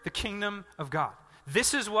 further the kingdom of God.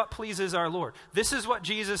 This is what pleases our Lord. This is what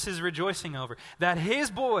Jesus is rejoicing over. That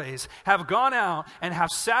his boys have gone out and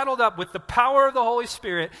have saddled up with the power of the Holy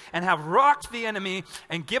Spirit and have rocked the enemy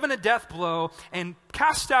and given a death blow and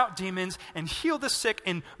cast out demons and healed the sick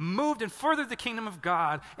and moved and furthered the kingdom of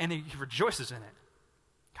God, and he rejoices in it.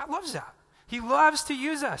 God loves that. He loves to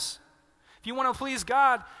use us. If you want to please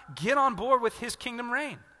God, get on board with his kingdom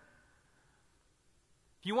reign.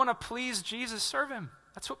 If you want to please Jesus, serve him.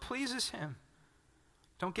 That's what pleases him.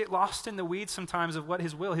 Don't get lost in the weeds sometimes of what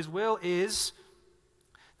his will. His will is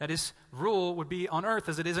that his rule would be on earth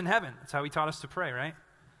as it is in heaven. That's how he taught us to pray, right?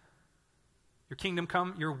 Your kingdom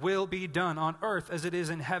come, your will be done on earth as it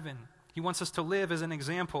is in heaven. He wants us to live as an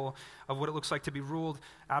example of what it looks like to be ruled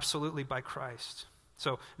absolutely by Christ.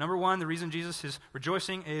 So, number one, the reason Jesus is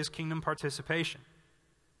rejoicing is kingdom participation.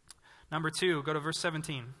 Number two, go to verse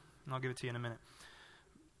 17, and I'll give it to you in a minute.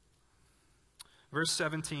 Verse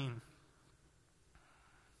 17.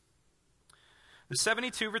 The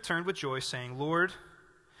 72 returned with joy, saying, Lord,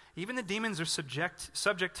 even the demons are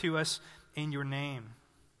subject to us in your name.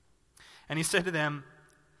 And he said to them,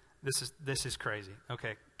 this is crazy.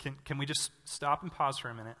 Okay, can we just stop and pause for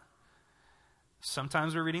a minute?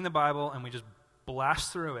 Sometimes we're reading the Bible and we just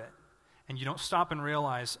blast through it, and you don't stop and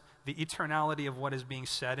realize the eternality of what is being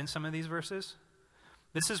said in some of these verses.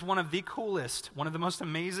 This is one of the coolest, one of the most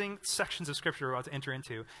amazing sections of Scripture we're about to enter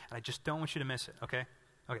into, and I just don't want you to miss it, okay?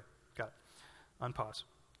 Okay, got it. Unpause.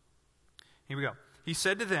 Here we go. He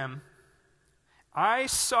said to them, I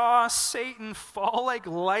saw Satan fall like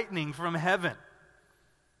lightning from heaven.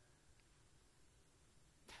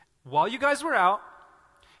 While you guys were out,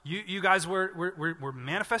 you guys were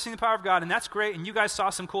manifesting the power of God, and that's great, and you guys saw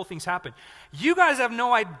some cool things happen. You guys have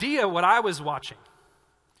no idea what I was watching.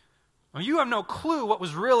 Well, you have no clue what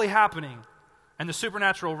was really happening in the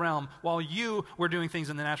supernatural realm while you were doing things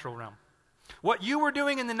in the natural realm. What you were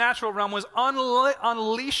doing in the natural realm was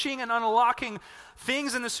unleashing and unlocking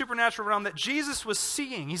things in the supernatural realm that Jesus was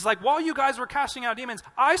seeing. He's like, while you guys were casting out demons,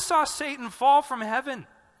 I saw Satan fall from heaven.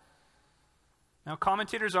 Now,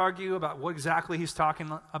 commentators argue about what exactly he's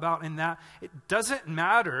talking about in that. It doesn't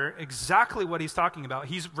matter exactly what he's talking about.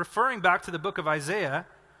 He's referring back to the book of Isaiah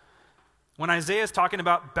when Isaiah is talking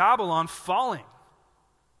about Babylon falling.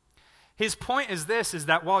 His point is this, is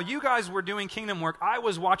that while you guys were doing kingdom work, I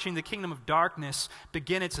was watching the kingdom of darkness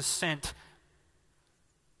begin its ascent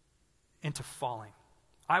into falling.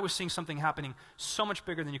 I was seeing something happening so much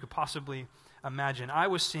bigger than you could possibly imagine. I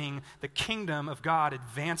was seeing the kingdom of God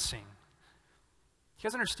advancing. You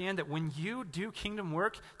guys understand that when you do kingdom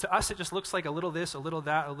work, to us it just looks like a little this, a little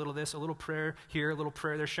that, a little this, a little prayer here, a little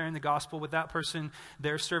prayer there, sharing the gospel with that person,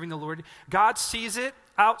 they're serving the Lord. God sees it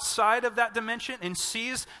outside of that dimension and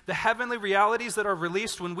sees the heavenly realities that are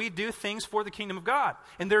released when we do things for the kingdom of God.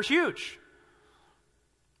 And they're huge.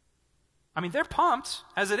 I mean, they're pumped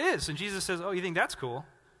as it is. And Jesus says, oh, you think that's cool?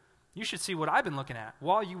 You should see what I've been looking at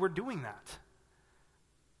while you were doing that.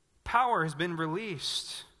 Power has been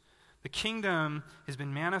released. The kingdom has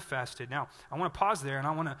been manifested. Now, I want to pause there and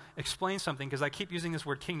I want to explain something because I keep using this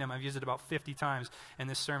word kingdom. I've used it about 50 times in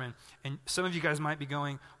this sermon. And some of you guys might be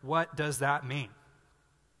going, what does that mean?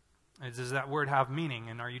 Does that word have meaning,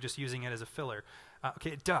 and are you just using it as a filler? Okay,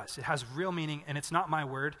 it does. It has real meaning, and it's not my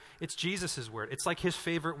word. It's Jesus' word. It's like his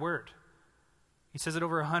favorite word. He says it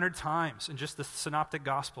over 100 times in just the synoptic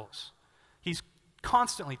gospels. He's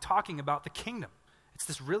constantly talking about the kingdom. It's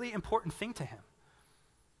this really important thing to him.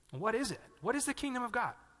 What is it? What is the kingdom of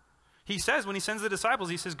God? He says, when he sends the disciples,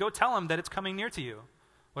 he says, go tell them that it's coming near to you.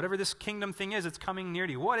 Whatever this kingdom thing is, it's coming near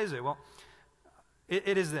to you. What is it? Well,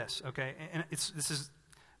 it is this, okay? And this is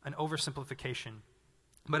an oversimplification.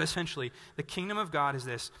 But essentially, the kingdom of God is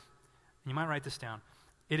this. You might write this down.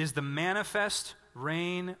 It is the manifest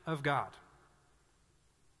reign of God.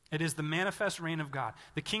 It is the manifest reign of God.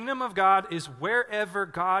 The kingdom of God is wherever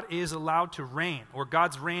God is allowed to reign, or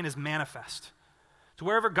God's reign is manifest. It's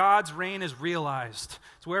wherever God's reign is realized.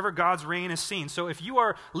 It's wherever God's reign is seen. So if you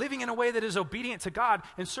are living in a way that is obedient to God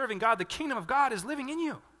and serving God, the kingdom of God is living in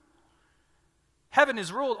you. Heaven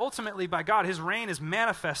is ruled ultimately by God. His reign is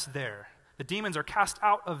manifest there. The demons are cast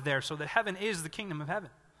out of there, so that heaven is the kingdom of heaven.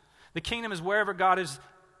 The kingdom is wherever God is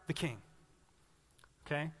the king.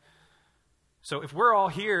 Okay? So if we're all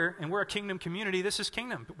here and we're a kingdom community, this is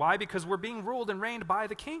kingdom. Why? Because we're being ruled and reigned by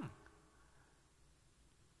the king.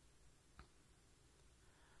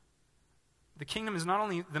 The kingdom is not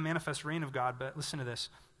only the manifest reign of God, but listen to this.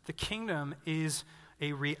 The kingdom is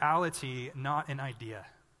a reality, not an idea.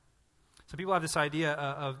 So people have this idea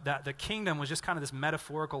of that the kingdom was just kind of this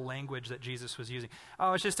metaphorical language that Jesus was using.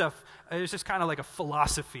 Oh, it's just kind of like a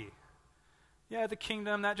philosophy. Yeah, the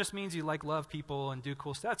kingdom, that just means you love people and do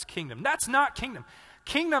cool stuff. That's kingdom. That's not kingdom.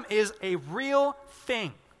 Kingdom is a real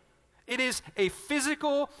thing. It is a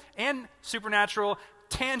physical and supernatural,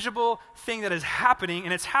 tangible thing that is happening,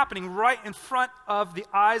 and it's happening right in front of the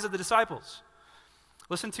eyes of the disciples.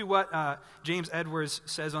 Listen to what James Edwards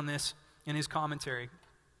says on this in his commentary.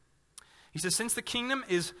 He says, since the kingdom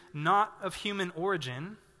is not of human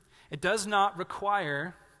origin, it does not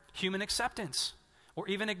require human acceptance or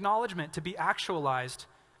even acknowledgement to be actualized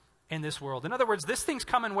in this world. In other words, this thing's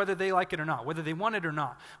coming whether they like it or not, whether they want it or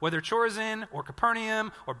not. Whether Chorazin or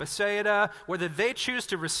Capernaum or Bethsaida, whether they choose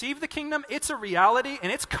to receive the kingdom, it's a reality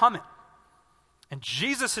and it's coming. And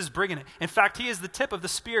Jesus is bringing it. In fact, he is the tip of the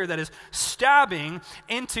spear that is stabbing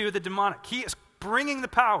into the demonic. He is bringing the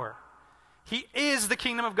power. He is the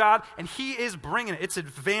kingdom of God, and he is bringing it. It's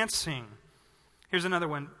advancing. Here's another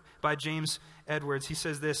one by James Edwards. He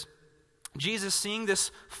says this, Jesus, seeing this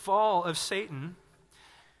fall of Satan,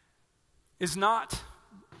 is not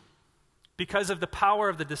because of the power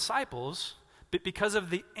of the disciples, but because of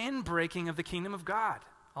the inbreaking of the kingdom of God.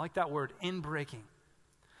 I like that word, inbreaking.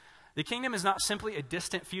 The kingdom is not simply a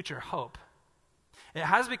distant future hope. It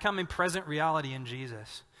has become a present reality in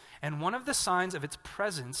Jesus. And one of the signs of its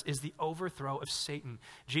presence is the overthrow of Satan.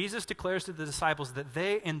 Jesus declares to the disciples that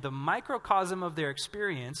they, in the microcosm of their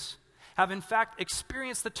experience, have in fact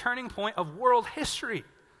experienced the turning point of world history.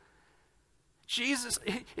 Jesus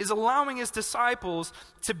is allowing his disciples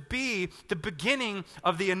to be the beginning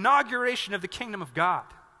of the inauguration of the kingdom of God.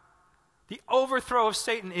 The overthrow of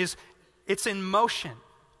Satan it's in motion.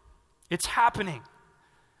 It's happening.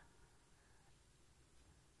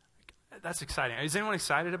 That's exciting. Is anyone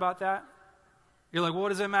excited about that? You're like, well, what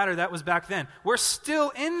does it matter? That was back then. We're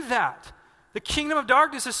still in that. The kingdom of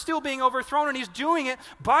darkness is still being overthrown, and he's doing it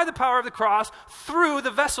by the power of the cross through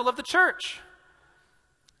the vessel of the church.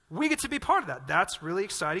 We get to be part of that. That's really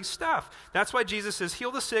exciting stuff. That's why Jesus says,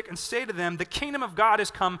 heal the sick and say to them, the kingdom of God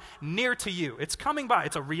has come near to you. It's coming by.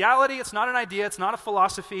 It's a reality. It's not an idea. It's not a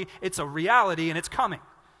philosophy. It's a reality, and it's coming.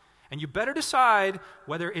 And you better decide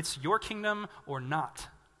whether it's your kingdom or not.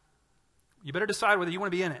 You better decide whether you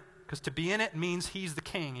want to be in it, because to be in it means he's the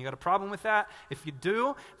king. You got a problem with that? If you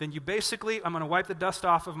do, then you basically, I'm going to wipe the dust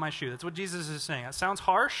off of my shoe. That's what Jesus is saying. That sounds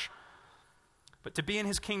harsh, but to be in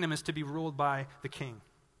his kingdom is to be ruled by the king.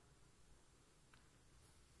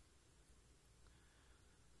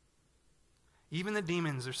 Even the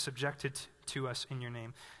demons are subjected to us in your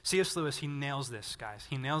name. C.S. Lewis, he nails this, guys.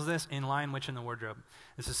 He nails this in Lion, Witch, and the Wardrobe.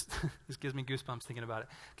 This gives me goosebumps thinking about it.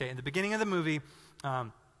 Okay, in the beginning of the movie,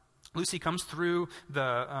 Lucy comes through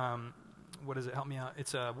the, what is it? Help me out.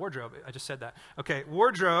 It's a wardrobe. I just said that. Okay,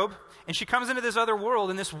 wardrobe. And she comes into this other world,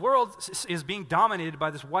 and this world is being dominated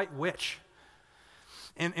by this white witch.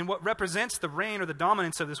 And what represents the reign or the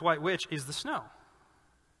dominance of this white witch is the snow.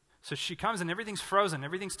 So she comes and everything's frozen.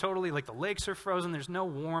 Everything's totally, like the lakes are frozen. There's no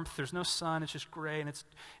warmth. There's no sun. It's just gray. And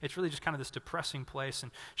it's really just kind of this depressing place.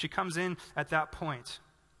 And she comes in at that point.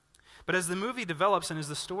 But as the movie develops and as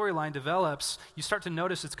the storyline develops, you start to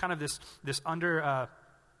notice it's kind of this under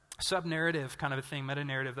sub-narrative kind of a thing,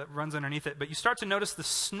 meta-narrative that runs underneath it. But you start to notice the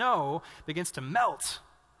snow begins to melt.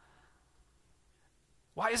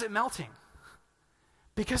 Why is it melting?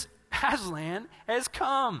 Because Aslan has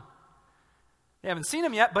come. They haven't seen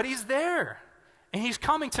him yet, but he's there. And he's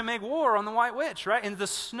coming to make war on the White Witch, right? And the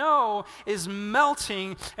snow is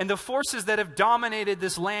melting, and the forces that have dominated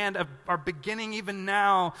this land are beginning even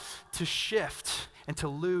now to shift and to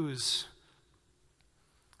lose.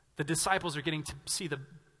 The disciples are getting to see the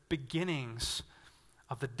beginnings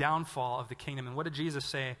of the downfall of the kingdom. And what did Jesus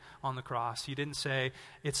say on the cross? He didn't say,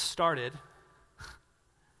 "It started."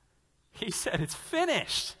 He said, "It's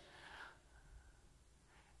finished."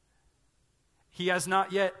 He has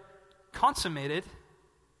not yet consummated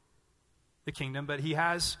the kingdom, but he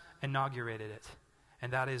has inaugurated it.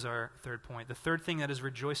 And that is our third point. The third thing that is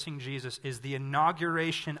rejoicing Jesus is the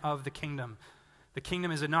inauguration of the kingdom. The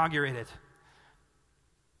kingdom is inaugurated.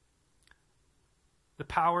 The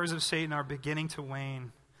powers of Satan are beginning to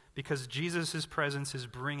wane because Jesus' presence is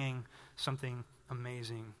bringing something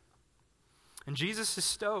amazing. And Jesus is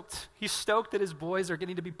stoked. He's stoked that his boys are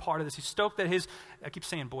getting to be part of this. He's stoked that I keep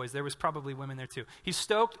saying boys, there was probably women there too. He's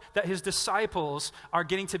stoked that his disciples are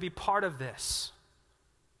getting to be part of this.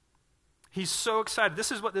 He's so excited. This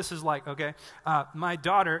is what this is like, okay? My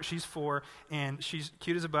daughter, she's 4, and she's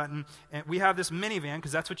cute as a button. And we have this minivan,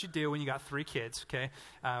 because that's what you do when you got 3 kids, okay?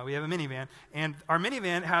 We have a minivan. And our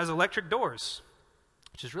minivan has electric doors,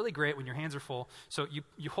 which is really great when your hands are full. So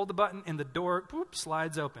you hold the button, and the door, boop,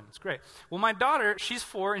 slides open. It's great. Well, my daughter, she's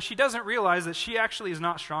 4, and she doesn't realize that she actually is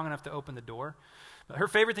not strong enough to open the door. But her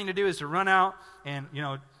favorite thing to do is to run out, and,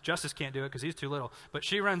 Justice can't do it because he's too little. But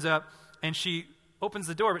she runs up, and she opens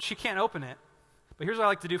the door, but she can't open it. But here's what I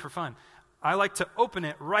like to do for fun. I like to open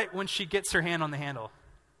it right when she gets her hand on the handle.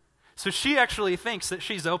 So she actually thinks that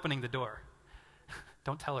she's opening the door.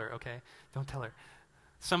 Don't tell her, okay? Don't tell her.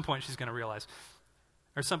 At some point she's going to realize.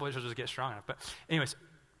 Or at some point she'll just get strong enough. But anyways,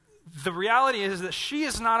 the reality is that she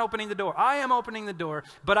is not opening the door. I am opening the door,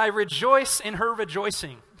 but I rejoice in her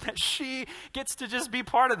rejoicing that she gets to just be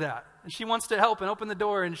part of that. And she wants to help and open the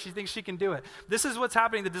door, and she thinks she can do it. This is what's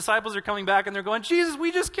happening. The disciples are coming back, and they're going, "Jesus,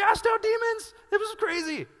 we just cast out demons. It was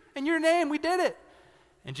crazy. In your name, we did it."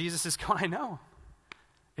 And Jesus is going, "I know.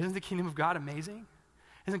 Isn't the kingdom of God amazing?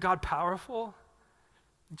 Isn't God powerful?"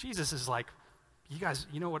 And Jesus is like, "You guys,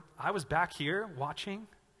 you know what? I was back here watching,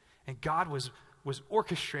 and God was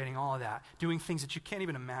orchestrating all of that, doing things that you can't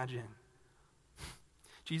even imagine."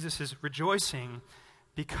 Jesus is rejoicing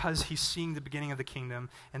because he's seeing the beginning of the kingdom,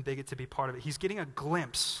 and they get to be part of it. He's getting a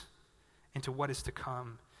glimpse into what is to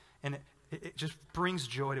come, and it just brings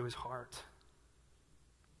joy to his heart.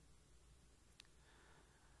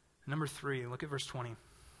 Number 3, look at verse 20.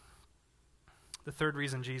 The third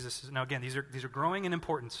reason Jesus is, now again, these are growing in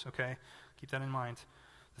importance, okay? Keep that in mind.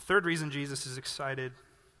 The third reason Jesus is excited,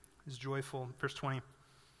 is joyful. Verse 20.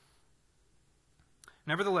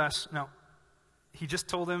 Nevertheless, now, he just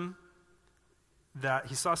told him that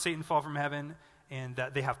he saw Satan fall from heaven and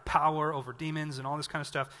that they have power over demons and all this kind of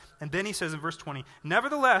stuff. And then he says in verse 20,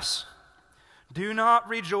 "Nevertheless, do not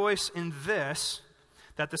rejoice in this,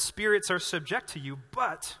 that the spirits are subject to you,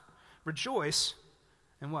 but rejoice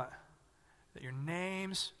in what? That your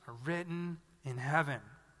names are written in heaven."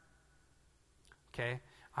 Okay?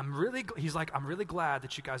 He's like, "I'm really glad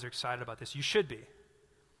that you guys are excited about this. You should be.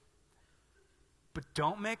 But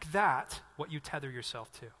don't make that what you tether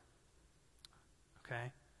yourself to."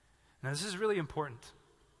 Okay? Now, this is really important.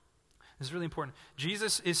 This is really important.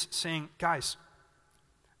 Jesus is saying, guys,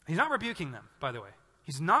 he's not rebuking them, by the way.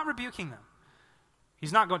 He's not rebuking them.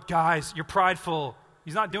 He's not going, "Guys, you're prideful."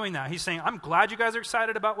 He's not doing that. He's saying, "I'm glad you guys are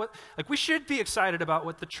excited about we should be excited about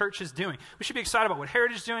what the church is doing. We should be excited about what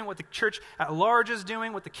Heritage is doing, what the church at large is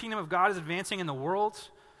doing, what the kingdom of God is advancing in the world."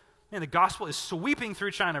 Man, the gospel is sweeping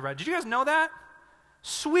through China, right? Did you guys know that?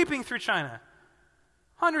 Sweeping through China.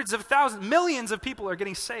 Hundreds of thousands, millions of people are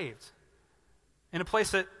getting saved in a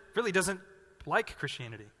place that really doesn't like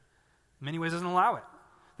Christianity. In many ways doesn't allow it.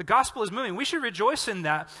 The gospel is moving. We should rejoice in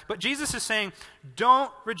that. But Jesus is saying,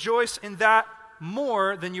 don't rejoice in that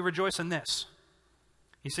more than you rejoice in this.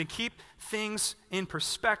 He's saying, keep things in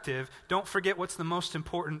perspective. Don't forget what's the most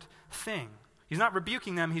important thing. He's not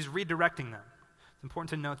rebuking them. He's redirecting them. It's important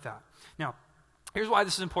to note that. Now, here's why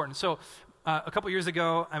this is important. So, a couple years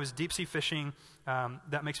ago, I was deep sea fishing.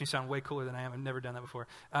 That makes me sound way cooler than I am. I've never done that before.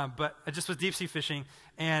 But I just was deep sea fishing,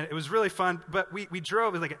 and it was really fun. But we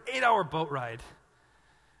drove, it was like an 8-hour boat ride.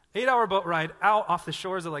 8-hour boat ride out off the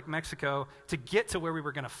shores of like Mexico to get to where we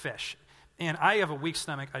were going to fish. And I have a weak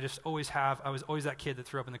stomach. I just always have. I was always that kid that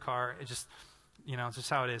threw up in the car. It just, it's just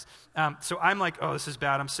how it is. So I'm like, oh, this is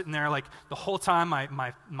bad. I'm sitting there like the whole time, my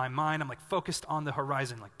mind, I'm like focused on the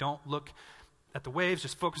horizon. Like, don't look at the waves,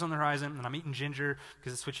 just focus on the horizon. And I'm eating ginger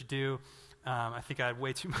because that's what you do. I think I had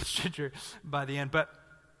way too much ginger by the end. But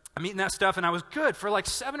I'm eating that stuff, and I was good for like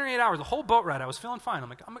 7 or 8 hours. The whole boat ride, I was feeling fine. I'm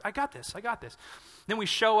like, I got this. Then we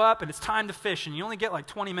show up, and it's time to fish, and you only get like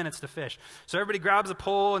 20 minutes to fish. So everybody grabs a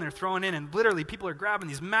pole, and they're throwing in, and literally people are grabbing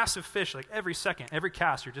these massive fish like every second. Every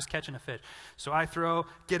cast, you're just catching a fish. So I throw,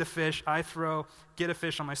 get a fish. I throw, get a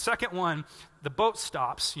fish. On my second one, the boat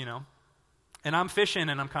stops, and I'm fishing,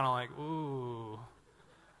 and I'm kind of like, ooh,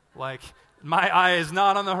 like my eye is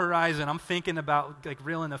not on the horizon. I'm thinking about like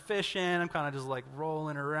reeling the fish in. I'm kind of just like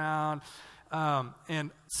rolling around. And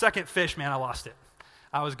second fish, man, I lost it.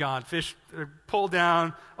 I was gone. Fish pulled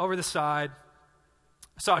down over the side.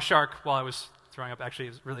 I saw a shark while I was throwing up. Actually, it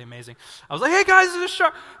was really amazing. I was like, hey guys, there's a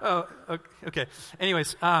shark. Oh, okay.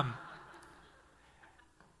 Anyways, and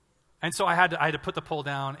so I had to put the pole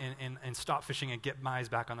down and stop fishing and get my eyes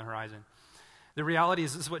back on the horizon. The reality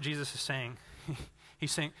is, this is what Jesus is saying.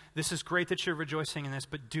 He's saying, this is great that you're rejoicing in this,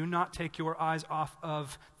 but do not take your eyes off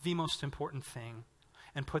of the most important thing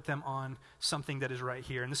and put them on something that is right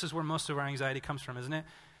here. And this is where most of our anxiety comes from, isn't it?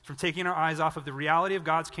 It's from taking our eyes off of the reality of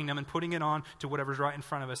God's kingdom and putting it on to whatever's right in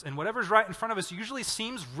front of us. And whatever's right in front of us usually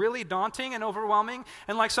seems really daunting and overwhelming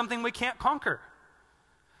and like something we can't conquer.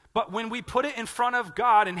 But when we put it in front of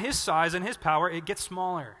God and His size and His power, it gets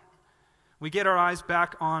smaller. We get our eyes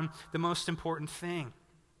back on the most important thing.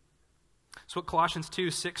 That's what Colossians 2,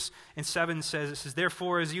 6 and 7 says. It says,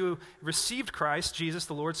 therefore, as you received Christ, Jesus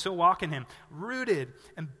the Lord, so walk in Him, rooted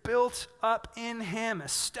and built up in Him,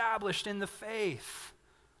 established in the faith,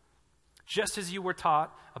 just as you were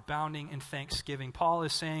taught, abounding in thanksgiving. Paul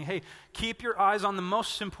is saying, hey, keep your eyes on the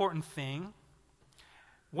most important thing.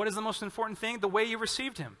 What is the most important thing? The way you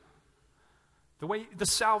received Him. The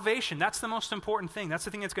salvation, that's the most important thing. That's the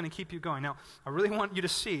thing that's going to keep you going. Now, I really want you to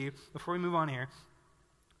see, before we move on here,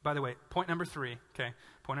 by the way, point number 3, okay?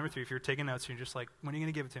 Point number 3, if you're taking notes, you're just like, when are you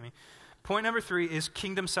going to give it to me? Point number 3 is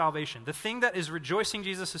kingdom salvation. The thing that is rejoicing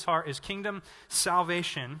Jesus' heart is kingdom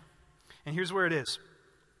salvation. And here's where it is.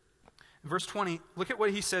 Verse 20, look at what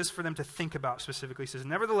he says for them to think about specifically. He says,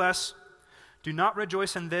 nevertheless, do not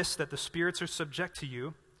rejoice in this, that the spirits are subject to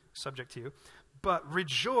you, but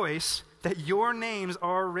rejoice that your names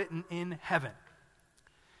are written in heaven.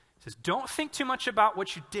 He says, don't think too much about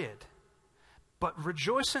what you did, but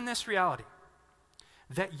rejoice in this reality,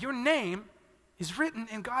 that your name is written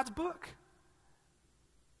in God's book.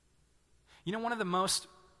 You know, one of the most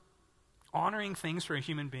honoring things for a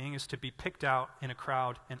human being is to be picked out in a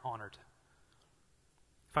crowd and honored.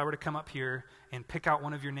 If I were to come up here and pick out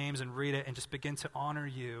one of your names and read it and just begin to honor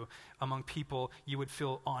you among people, you would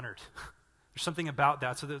feel honored. There's something about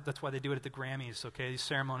that, so that's why they do it at the Grammys, okay? These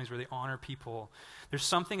ceremonies where they honor people. There's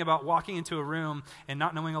something about walking into a room and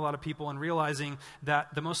not knowing a lot of people and realizing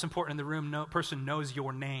that the most important in the room person knows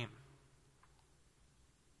your name.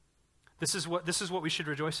 This is what we should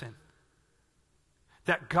rejoice in.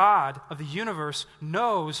 That God of the universe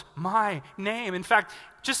knows my name. In fact,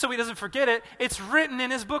 just so He doesn't forget it, it's written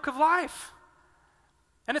in His book of life.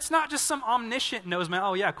 And it's not just some omniscient knows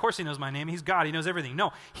oh yeah, of course He knows my name. He's God, He knows everything.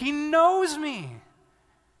 No, He knows me.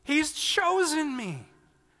 He's chosen me.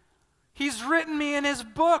 He's written me in His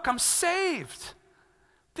book. I'm saved.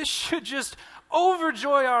 This should just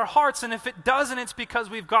overjoy our hearts, and if it doesn't, it's because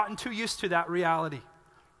we've gotten too used to that reality.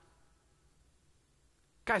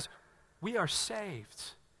 Guys, we are saved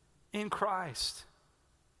in Christ.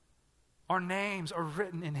 Our names are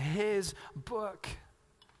written in His book.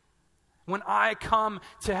 When I come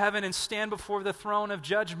to heaven and stand before the throne of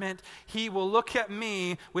judgment, He will look at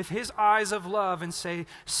me with His eyes of love and say,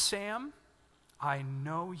 Sam, I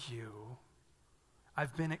know you.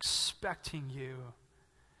 I've been expecting you.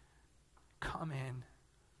 Come in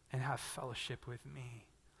and have fellowship with me.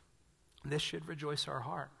 This should rejoice our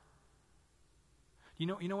heart. You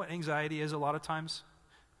know what anxiety is a lot of times?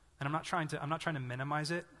 And I'm not trying to minimize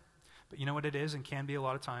it, but you know what it is and can be a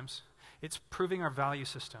lot of times? It's proving our value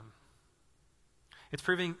system. It's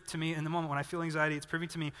proving to me in the moment when I feel anxiety, it's proving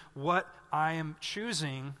to me what I am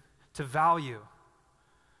choosing to value.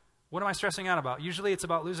 What am I stressing out about? Usually it's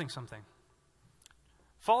about losing something.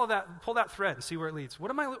 Pull that thread and see where it leads. What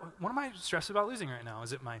am I stressed about losing right now?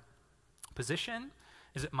 Is it my position?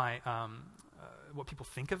 Is it my what people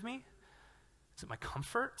think of me? Is it my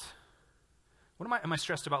comfort? Am I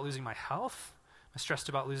stressed about losing my health? Am I stressed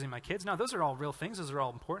about losing my kids? No, those are all real things. Those are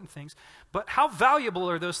all important things. But how valuable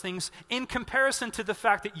are those things in comparison to the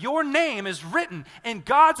fact that your name is written in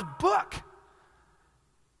God's book?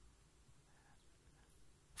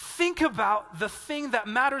 Think about the thing that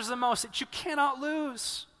matters the most, that you cannot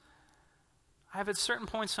lose. I've had certain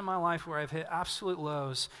points in my life where I've hit absolute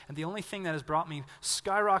lows, and the only thing that has brought me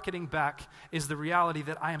skyrocketing back is the reality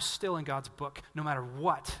that I am still in God's book, no matter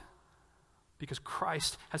what. because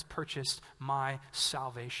Christ has purchased my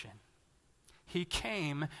salvation. He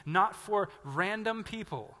came not for random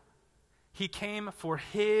people. He came for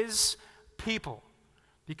his people,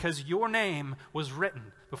 because your name was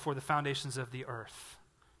written before the foundations of the earth.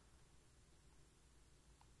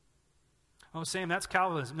 Oh, Sam, that's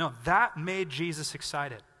Calvinism. No, that made Jesus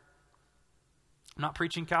excited. I'm not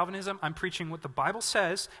preaching Calvinism. I'm preaching what the Bible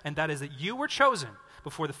says, and that is that you were chosen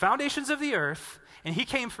before the foundations of the earth, and he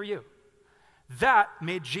came for you. That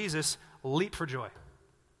made Jesus leap for joy.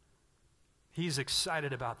 He's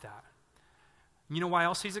excited about that. You know why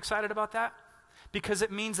else he's excited about that? Because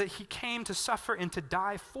it means that he came to suffer and to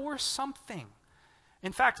die for something.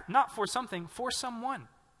 In fact, not for something, for someone.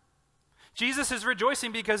 Jesus is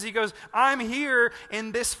rejoicing because he goes, I'm here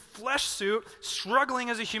in this flesh suit, struggling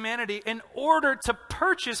as a humanity, in order to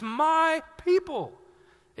purchase my people.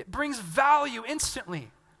 It brings value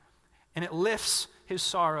instantly. And it lifts his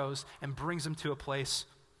sorrows and brings him to a place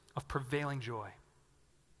of prevailing joy.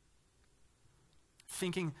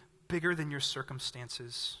 Thinking bigger than your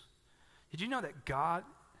circumstances. Did you know that God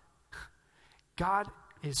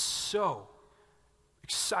is so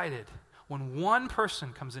excited when one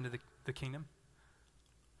person comes into the kingdom?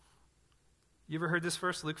 You ever heard this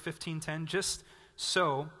verse, Luke 15:10? Just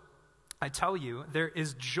so, I tell you, there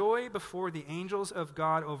is joy before the angels of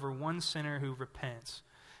God over one sinner who repents.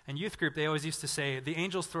 In youth group, they always used to say, the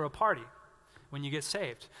angels throw a party when you get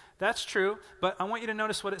saved. That's true, but I want you to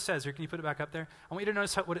notice what it says. Here, can you put it back up there? I want you to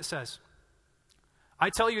notice what it says. I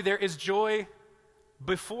tell you, there is joy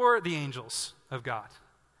before the angels of God.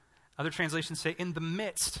 Other translations say, in the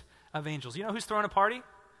midst of angels. You know who's throwing a party?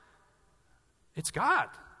 It's God.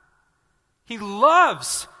 He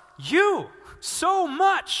loves you so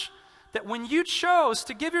much that when you chose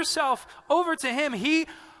to give yourself over to him, he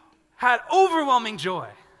had overwhelming joy.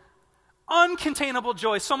 Uncontainable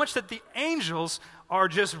joy, so much that the angels are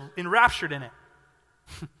just enraptured in it.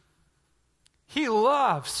 He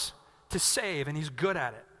loves to save, and he's good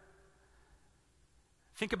at it.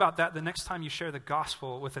 Think about that the next time you share the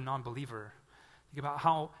gospel with a non-believer. Think about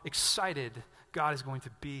how excited God is going to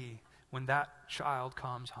be when that child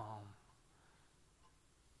comes home.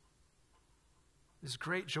 This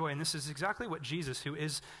great joy, and this is exactly what Jesus, who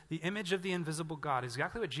is the image of the invisible God,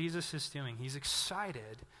 exactly what Jesus is doing. He's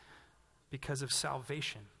excited because of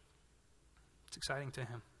salvation. It's exciting to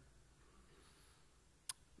him.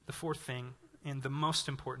 The fourth thing, and the most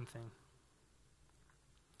important thing,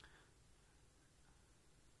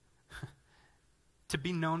 to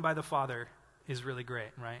be known by the Father is really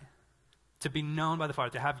great, right? To be known by the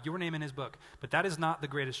Father, to have your name in his book. But that is not the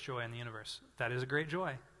greatest joy in the universe. That is a great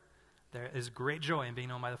joy. There is great joy in being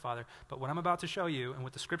known by the Father. But what I'm about to show you, and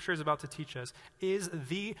what the Scripture is about to teach us, is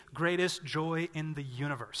the greatest joy in the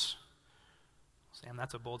universe. Sam,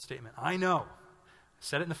 that's a bold statement. I know. I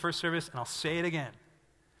said it in the first service, and I'll say it again.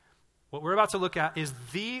 What we're about to look at is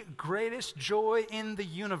the greatest joy in the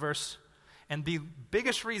universe, and the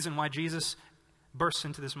biggest reason why Jesus bursts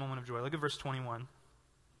into this moment of joy. Look at verse 21.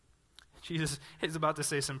 Jesus is about to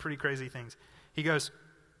say some pretty crazy things. He goes,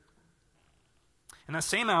 in that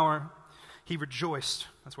same hour, he rejoiced.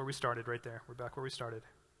 That's where we started right there. We're back where we started.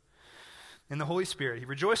 In the Holy Spirit. He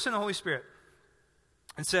rejoiced in the Holy Spirit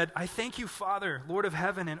and said, I thank you, Father, Lord of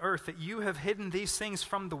heaven and earth, that you have hidden these things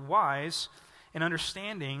from the wise and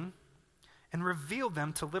understanding and revealed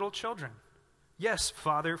them to little children. Yes,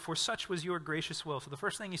 Father, for such was your gracious will. So the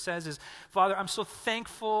first thing he says is, Father, I'm so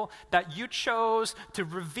thankful that you chose to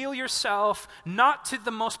reveal yourself not to the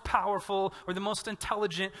most powerful or the most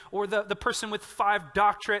intelligent or the person with 5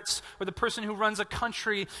 doctorates or the person who runs a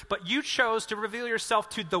country, but you chose to reveal yourself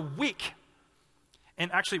to the weak.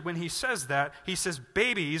 And actually, when he says that, he says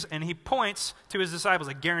babies, and he points to his disciples.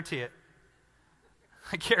 I guarantee it.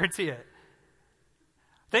 I guarantee it.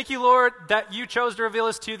 Thank you, Lord, that you chose to reveal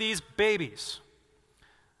us to these babies.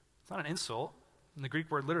 It's not an insult. In the Greek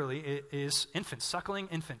word, literally, it is infants, suckling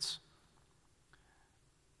infants.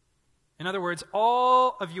 In other words,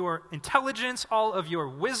 all of your intelligence, all of your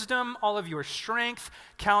wisdom, all of your strength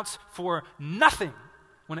counts for nothing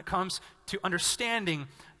when it comes to understanding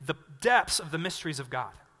the depths of the mysteries of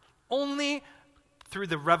God. Only through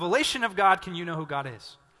the revelation of God can you know who God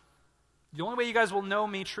is. The only way you guys will know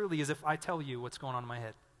me truly is if I tell you what's going on in my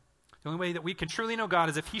head. The only way that we can truly know God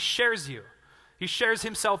is if he shares you. He shares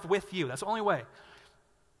himself with you. That's the only way.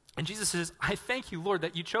 And Jesus says, I thank you, Lord,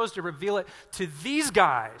 that you chose to reveal it to these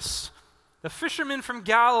guys, the fishermen from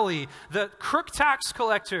Galilee, the crook tax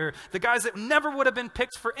collector, the guys that never would have been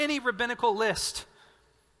picked for any rabbinical list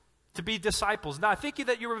to be disciples. Now, I thank you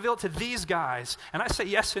that you revealed to these guys, and I say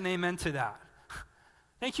yes and amen to that.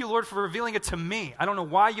 Thank you, Lord, for revealing it to me. I don't know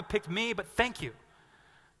why you picked me, but thank you.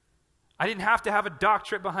 I didn't have to have a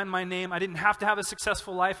doctorate behind my name. I didn't have to have a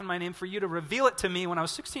successful life in my name for you to reveal it to me when I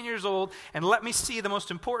was 16 years old and let me see the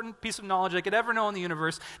most important piece of knowledge I could ever know in the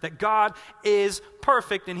universe, that God is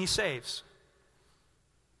perfect and he saves.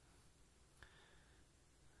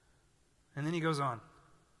 And then he goes on.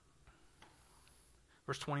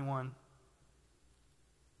 Verse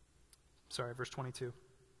 22.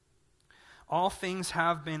 All things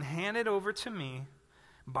have been handed over to me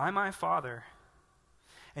by my Father,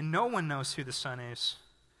 and no one knows who the Son is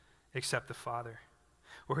except the Father,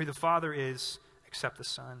 or who the Father is except the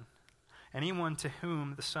Son. Anyone to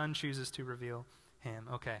whom the Son chooses to reveal him.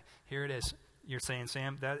 Okay, here it is. You're saying,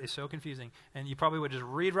 Sam, that is so confusing. And you probably would just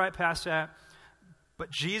read right past that. But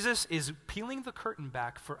Jesus is peeling the curtain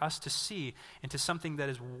back for us to see into something that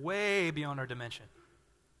is way beyond our dimension.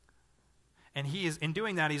 And he is, in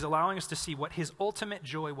doing that, he's allowing us to see what his ultimate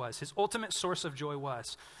joy was, his ultimate source of joy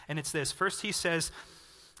was. And it's this. First he says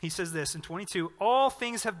this in 22, all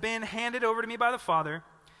things have been handed over to me by the Father.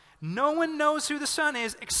 No one knows who the Son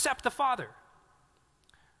is except the Father.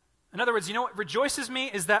 In other words, you know what rejoices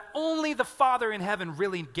me is that only the Father in heaven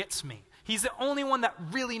really gets me. He's the only one that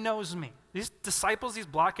really knows me. These disciples, these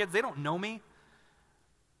blockheads, they don't know me.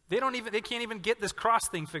 They can't even get this cross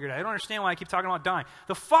thing figured out. I don't understand why I keep talking about dying.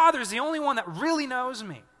 The Father is the only one that really knows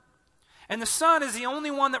me. And the Son is the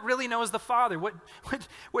only one that really knows the Father.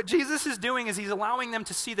 What Jesus is doing is he's allowing them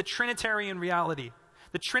to see the Trinitarian reality,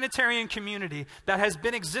 the Trinitarian community that has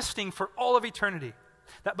been existing for all of eternity.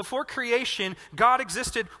 That before creation, God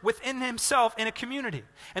existed within himself in a community.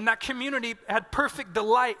 And that community had perfect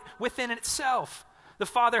delight within itself. The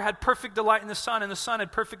Father had perfect delight in the Son, and the Son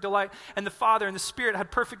had perfect delight in the Father, and the Spirit had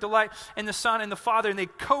perfect delight in the Son and the Father, and they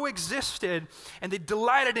coexisted, and they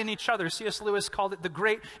delighted in each other. C.S. Lewis called it the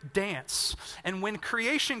great dance. And when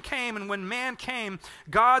creation came and when man came,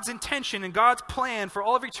 God's intention and God's plan for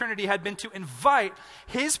all of eternity had been to invite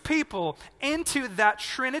his people into that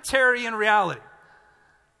Trinitarian reality.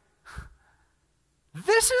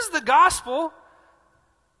 This is the gospel.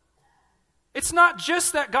 It's not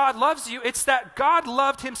just that God loves you, it's that God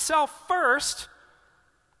loved himself first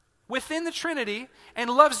within the Trinity and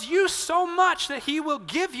loves you so much that he will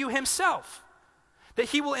give you himself. That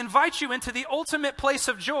he will invite you into the ultimate place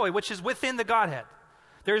of joy, which is within the Godhead.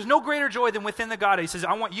 There is no greater joy than within the Godhead. He says,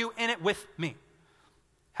 I want you in it with me.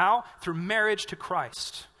 How? Through marriage to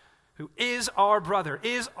Christ, who is our brother,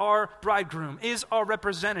 is our bridegroom, is our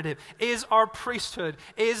representative, is our priesthood,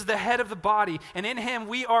 is the head of the body, and in him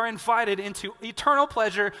we are invited into eternal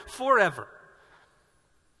pleasure forever.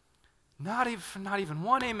 Not even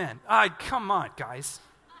one amen. Come on, guys.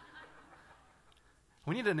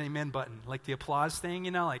 We need an amen button, like the applause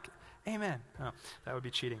thing, like, amen. Oh, that would be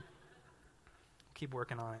cheating. Keep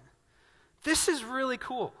working on it. This is really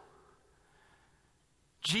cool.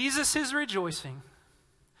 Jesus is rejoicing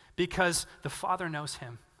because the Father knows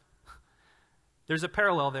him. There's a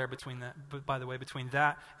parallel there between that, by the way, between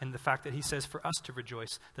that and the fact that he says for us to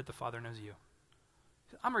rejoice that the Father knows you.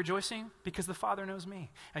 I'm rejoicing because the Father knows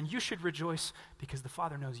me. And you should rejoice because the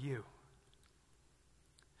Father knows you.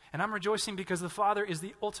 And I'm rejoicing because the Father is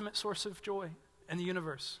the ultimate source of joy in the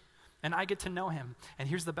universe. And I get to know him. And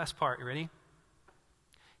here's the best part. You ready?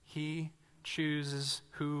 He chooses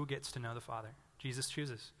who gets to know the Father. Jesus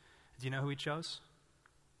chooses. Do you know who he chose?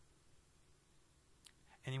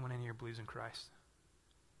 Anyone in here believes in Christ.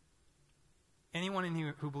 Anyone in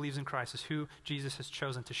here who believes in Christ is who Jesus has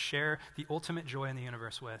chosen to share the ultimate joy in the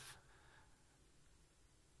universe with.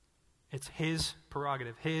 It's his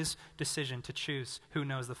prerogative, his decision to choose who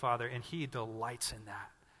knows the Father, and he delights in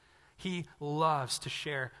that. He loves to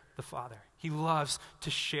share the Father. He loves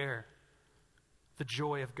to share the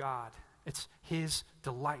joy of God. It's his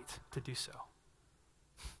delight to do so.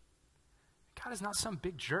 God is not some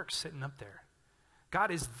big jerk sitting up there. God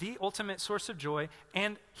is the ultimate source of joy,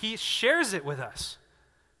 and he shares it with us.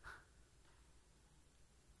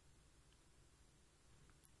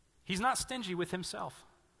 He's not stingy with himself.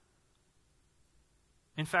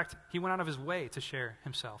 In fact, he went out of his way to share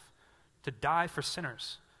himself, to die for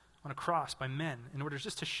sinners on a cross by men in order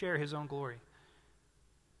just to share his own glory.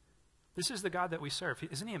 This is the God that we serve.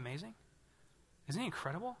 Isn't he amazing? Isn't he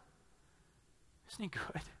incredible? Isn't he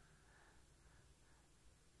good?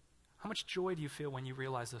 How much joy do you feel when you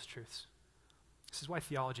realize those truths? This is why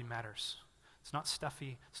theology matters. It's not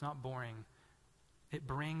stuffy. It's not boring. It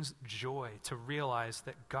brings joy to realize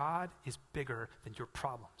that God is bigger than your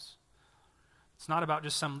problems. It's not about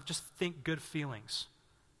just think good feelings.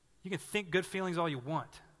 You can think good feelings all you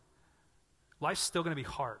want. Life's still going to be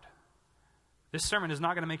hard. This sermon is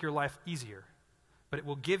not going to make your life easier. but it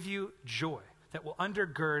will give you joy that will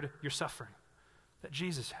undergird your suffering that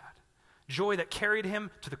Jesus had. Joy that carried him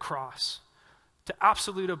to the cross, to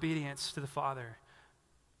absolute obedience to the Father.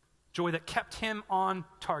 Joy that kept him on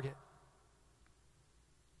target.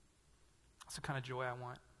 That's the kind of joy I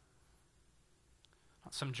want.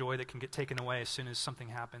 Not some joy that can get taken away as soon as something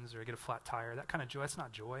happens or I get a flat tire. That kind of joy, that's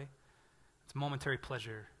not joy. It's momentary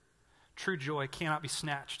pleasure. True joy cannot be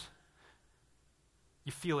snatched.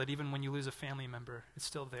 You feel it even when you lose a family member. It's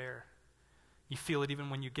still there. You feel it even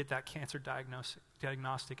when you get that cancer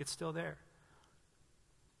diagnostic. It's still there.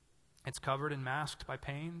 It's covered and masked by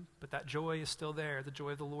pain, but that joy is still there. The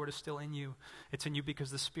joy of the Lord is still in you. It's in you because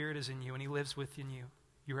the Spirit is in you and he lives within you.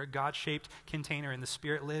 You're a God-shaped container and the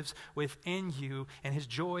Spirit lives within you and his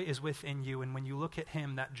joy is within you. And when you look at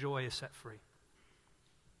him, that joy is set free.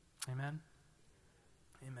 Amen?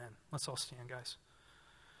 Amen. Let's all stand, guys.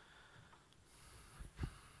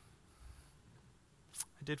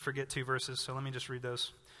 I did forget 2 verses, so let me just read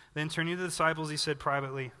those. Then turning to the disciples, he said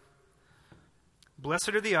privately, "Blessed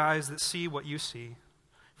are the eyes that see what you see.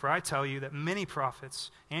 For I tell you that many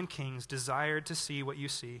prophets and kings desired to see what you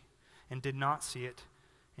see and did not see it,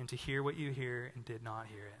 and to hear what you hear and did not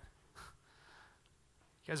hear it."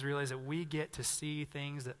 You guys realize that we get to see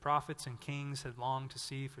things that prophets and kings had longed to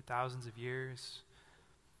see for thousands of years?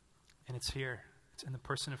 And it's here. It's in the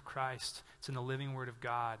person of Christ. It's in the living Word of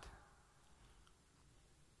God.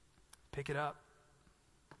 Pick it up.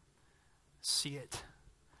 See it.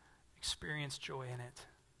 Experience joy in it.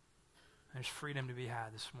 There's freedom to be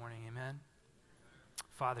had this morning. Amen?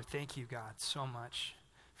 Father, thank you, God, so much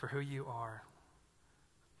for who you are.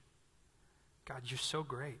 God, you're so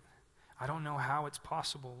great. I don't know how it's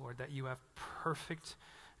possible, Lord, that you have perfect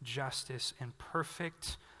justice and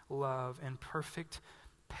perfect love and perfect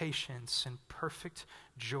patience and perfect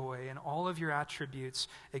joy, and all of your attributes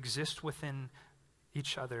exist within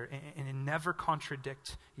each other and never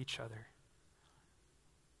contradict each other.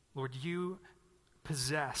 Lord, you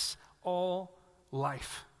possess all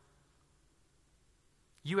life.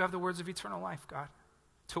 You have the words of eternal life, God.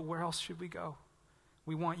 To where else should we go?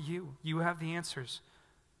 We want you. You have the answers.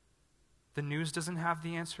 The news doesn't have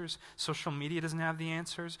the answers. Social media doesn't have the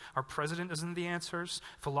answers. Our president doesn't have the answers.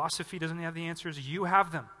 Philosophy doesn't have the answers. You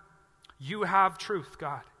have them. You have truth,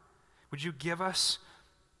 God. Would you give us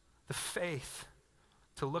the faith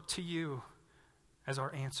to look to you as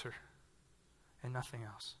our answer and nothing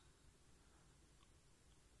else?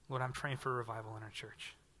 Lord, I'm praying for revival in our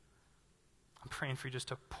church. I'm praying for you just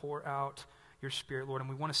to pour out your Spirit, Lord, and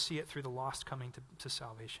we want to see it through the lost coming to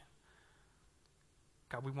salvation.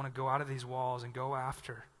 God, we want to go out of these walls and go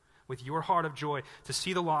after, with your heart of joy, to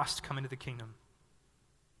see the lost come into the kingdom.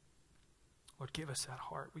 Lord, give us that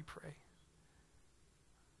heart, we pray.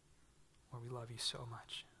 Lord, we love you so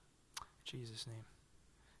much. In Jesus' name,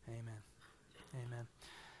 amen. Amen.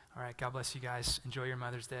 All right, God bless you guys. Enjoy your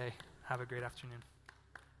Mother's Day. Have a great afternoon.